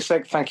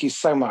Janusik, thank you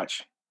so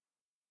much.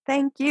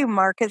 Thank you,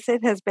 Marcus.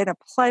 It has been a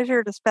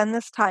pleasure to spend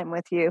this time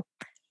with you.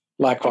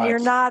 Likewise. And you're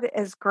not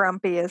as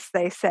grumpy as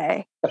they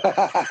say.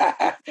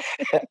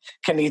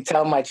 Can you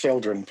tell my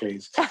children,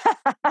 please?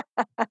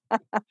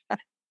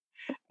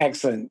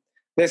 Excellent.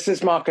 This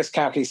is Marcus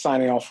Cauchi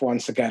signing off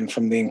once again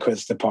from the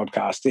Inquisitor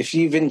podcast. If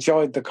you've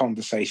enjoyed the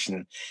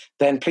conversation,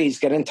 then please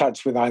get in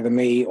touch with either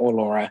me or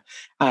Laura,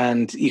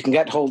 and you can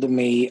get hold of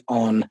me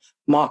on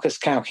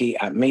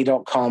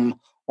marcuscauchi@me.com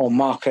or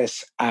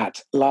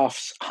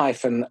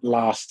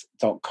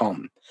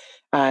marcus@laughs-last.com.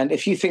 And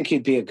if you think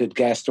you'd be a good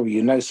guest, or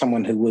you know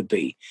someone who would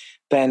be,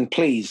 then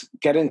please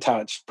get in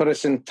touch, put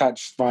us in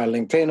touch via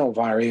LinkedIn or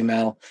via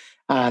email,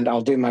 and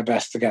I'll do my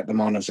best to get them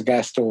on as a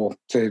guest or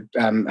to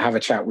have a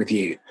chat with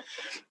you.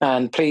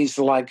 And please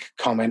like,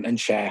 comment, and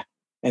share.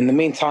 In the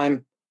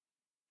meantime,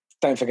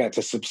 don't forget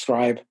to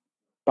subscribe.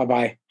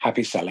 Bye-bye.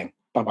 Happy selling.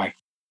 Bye-bye.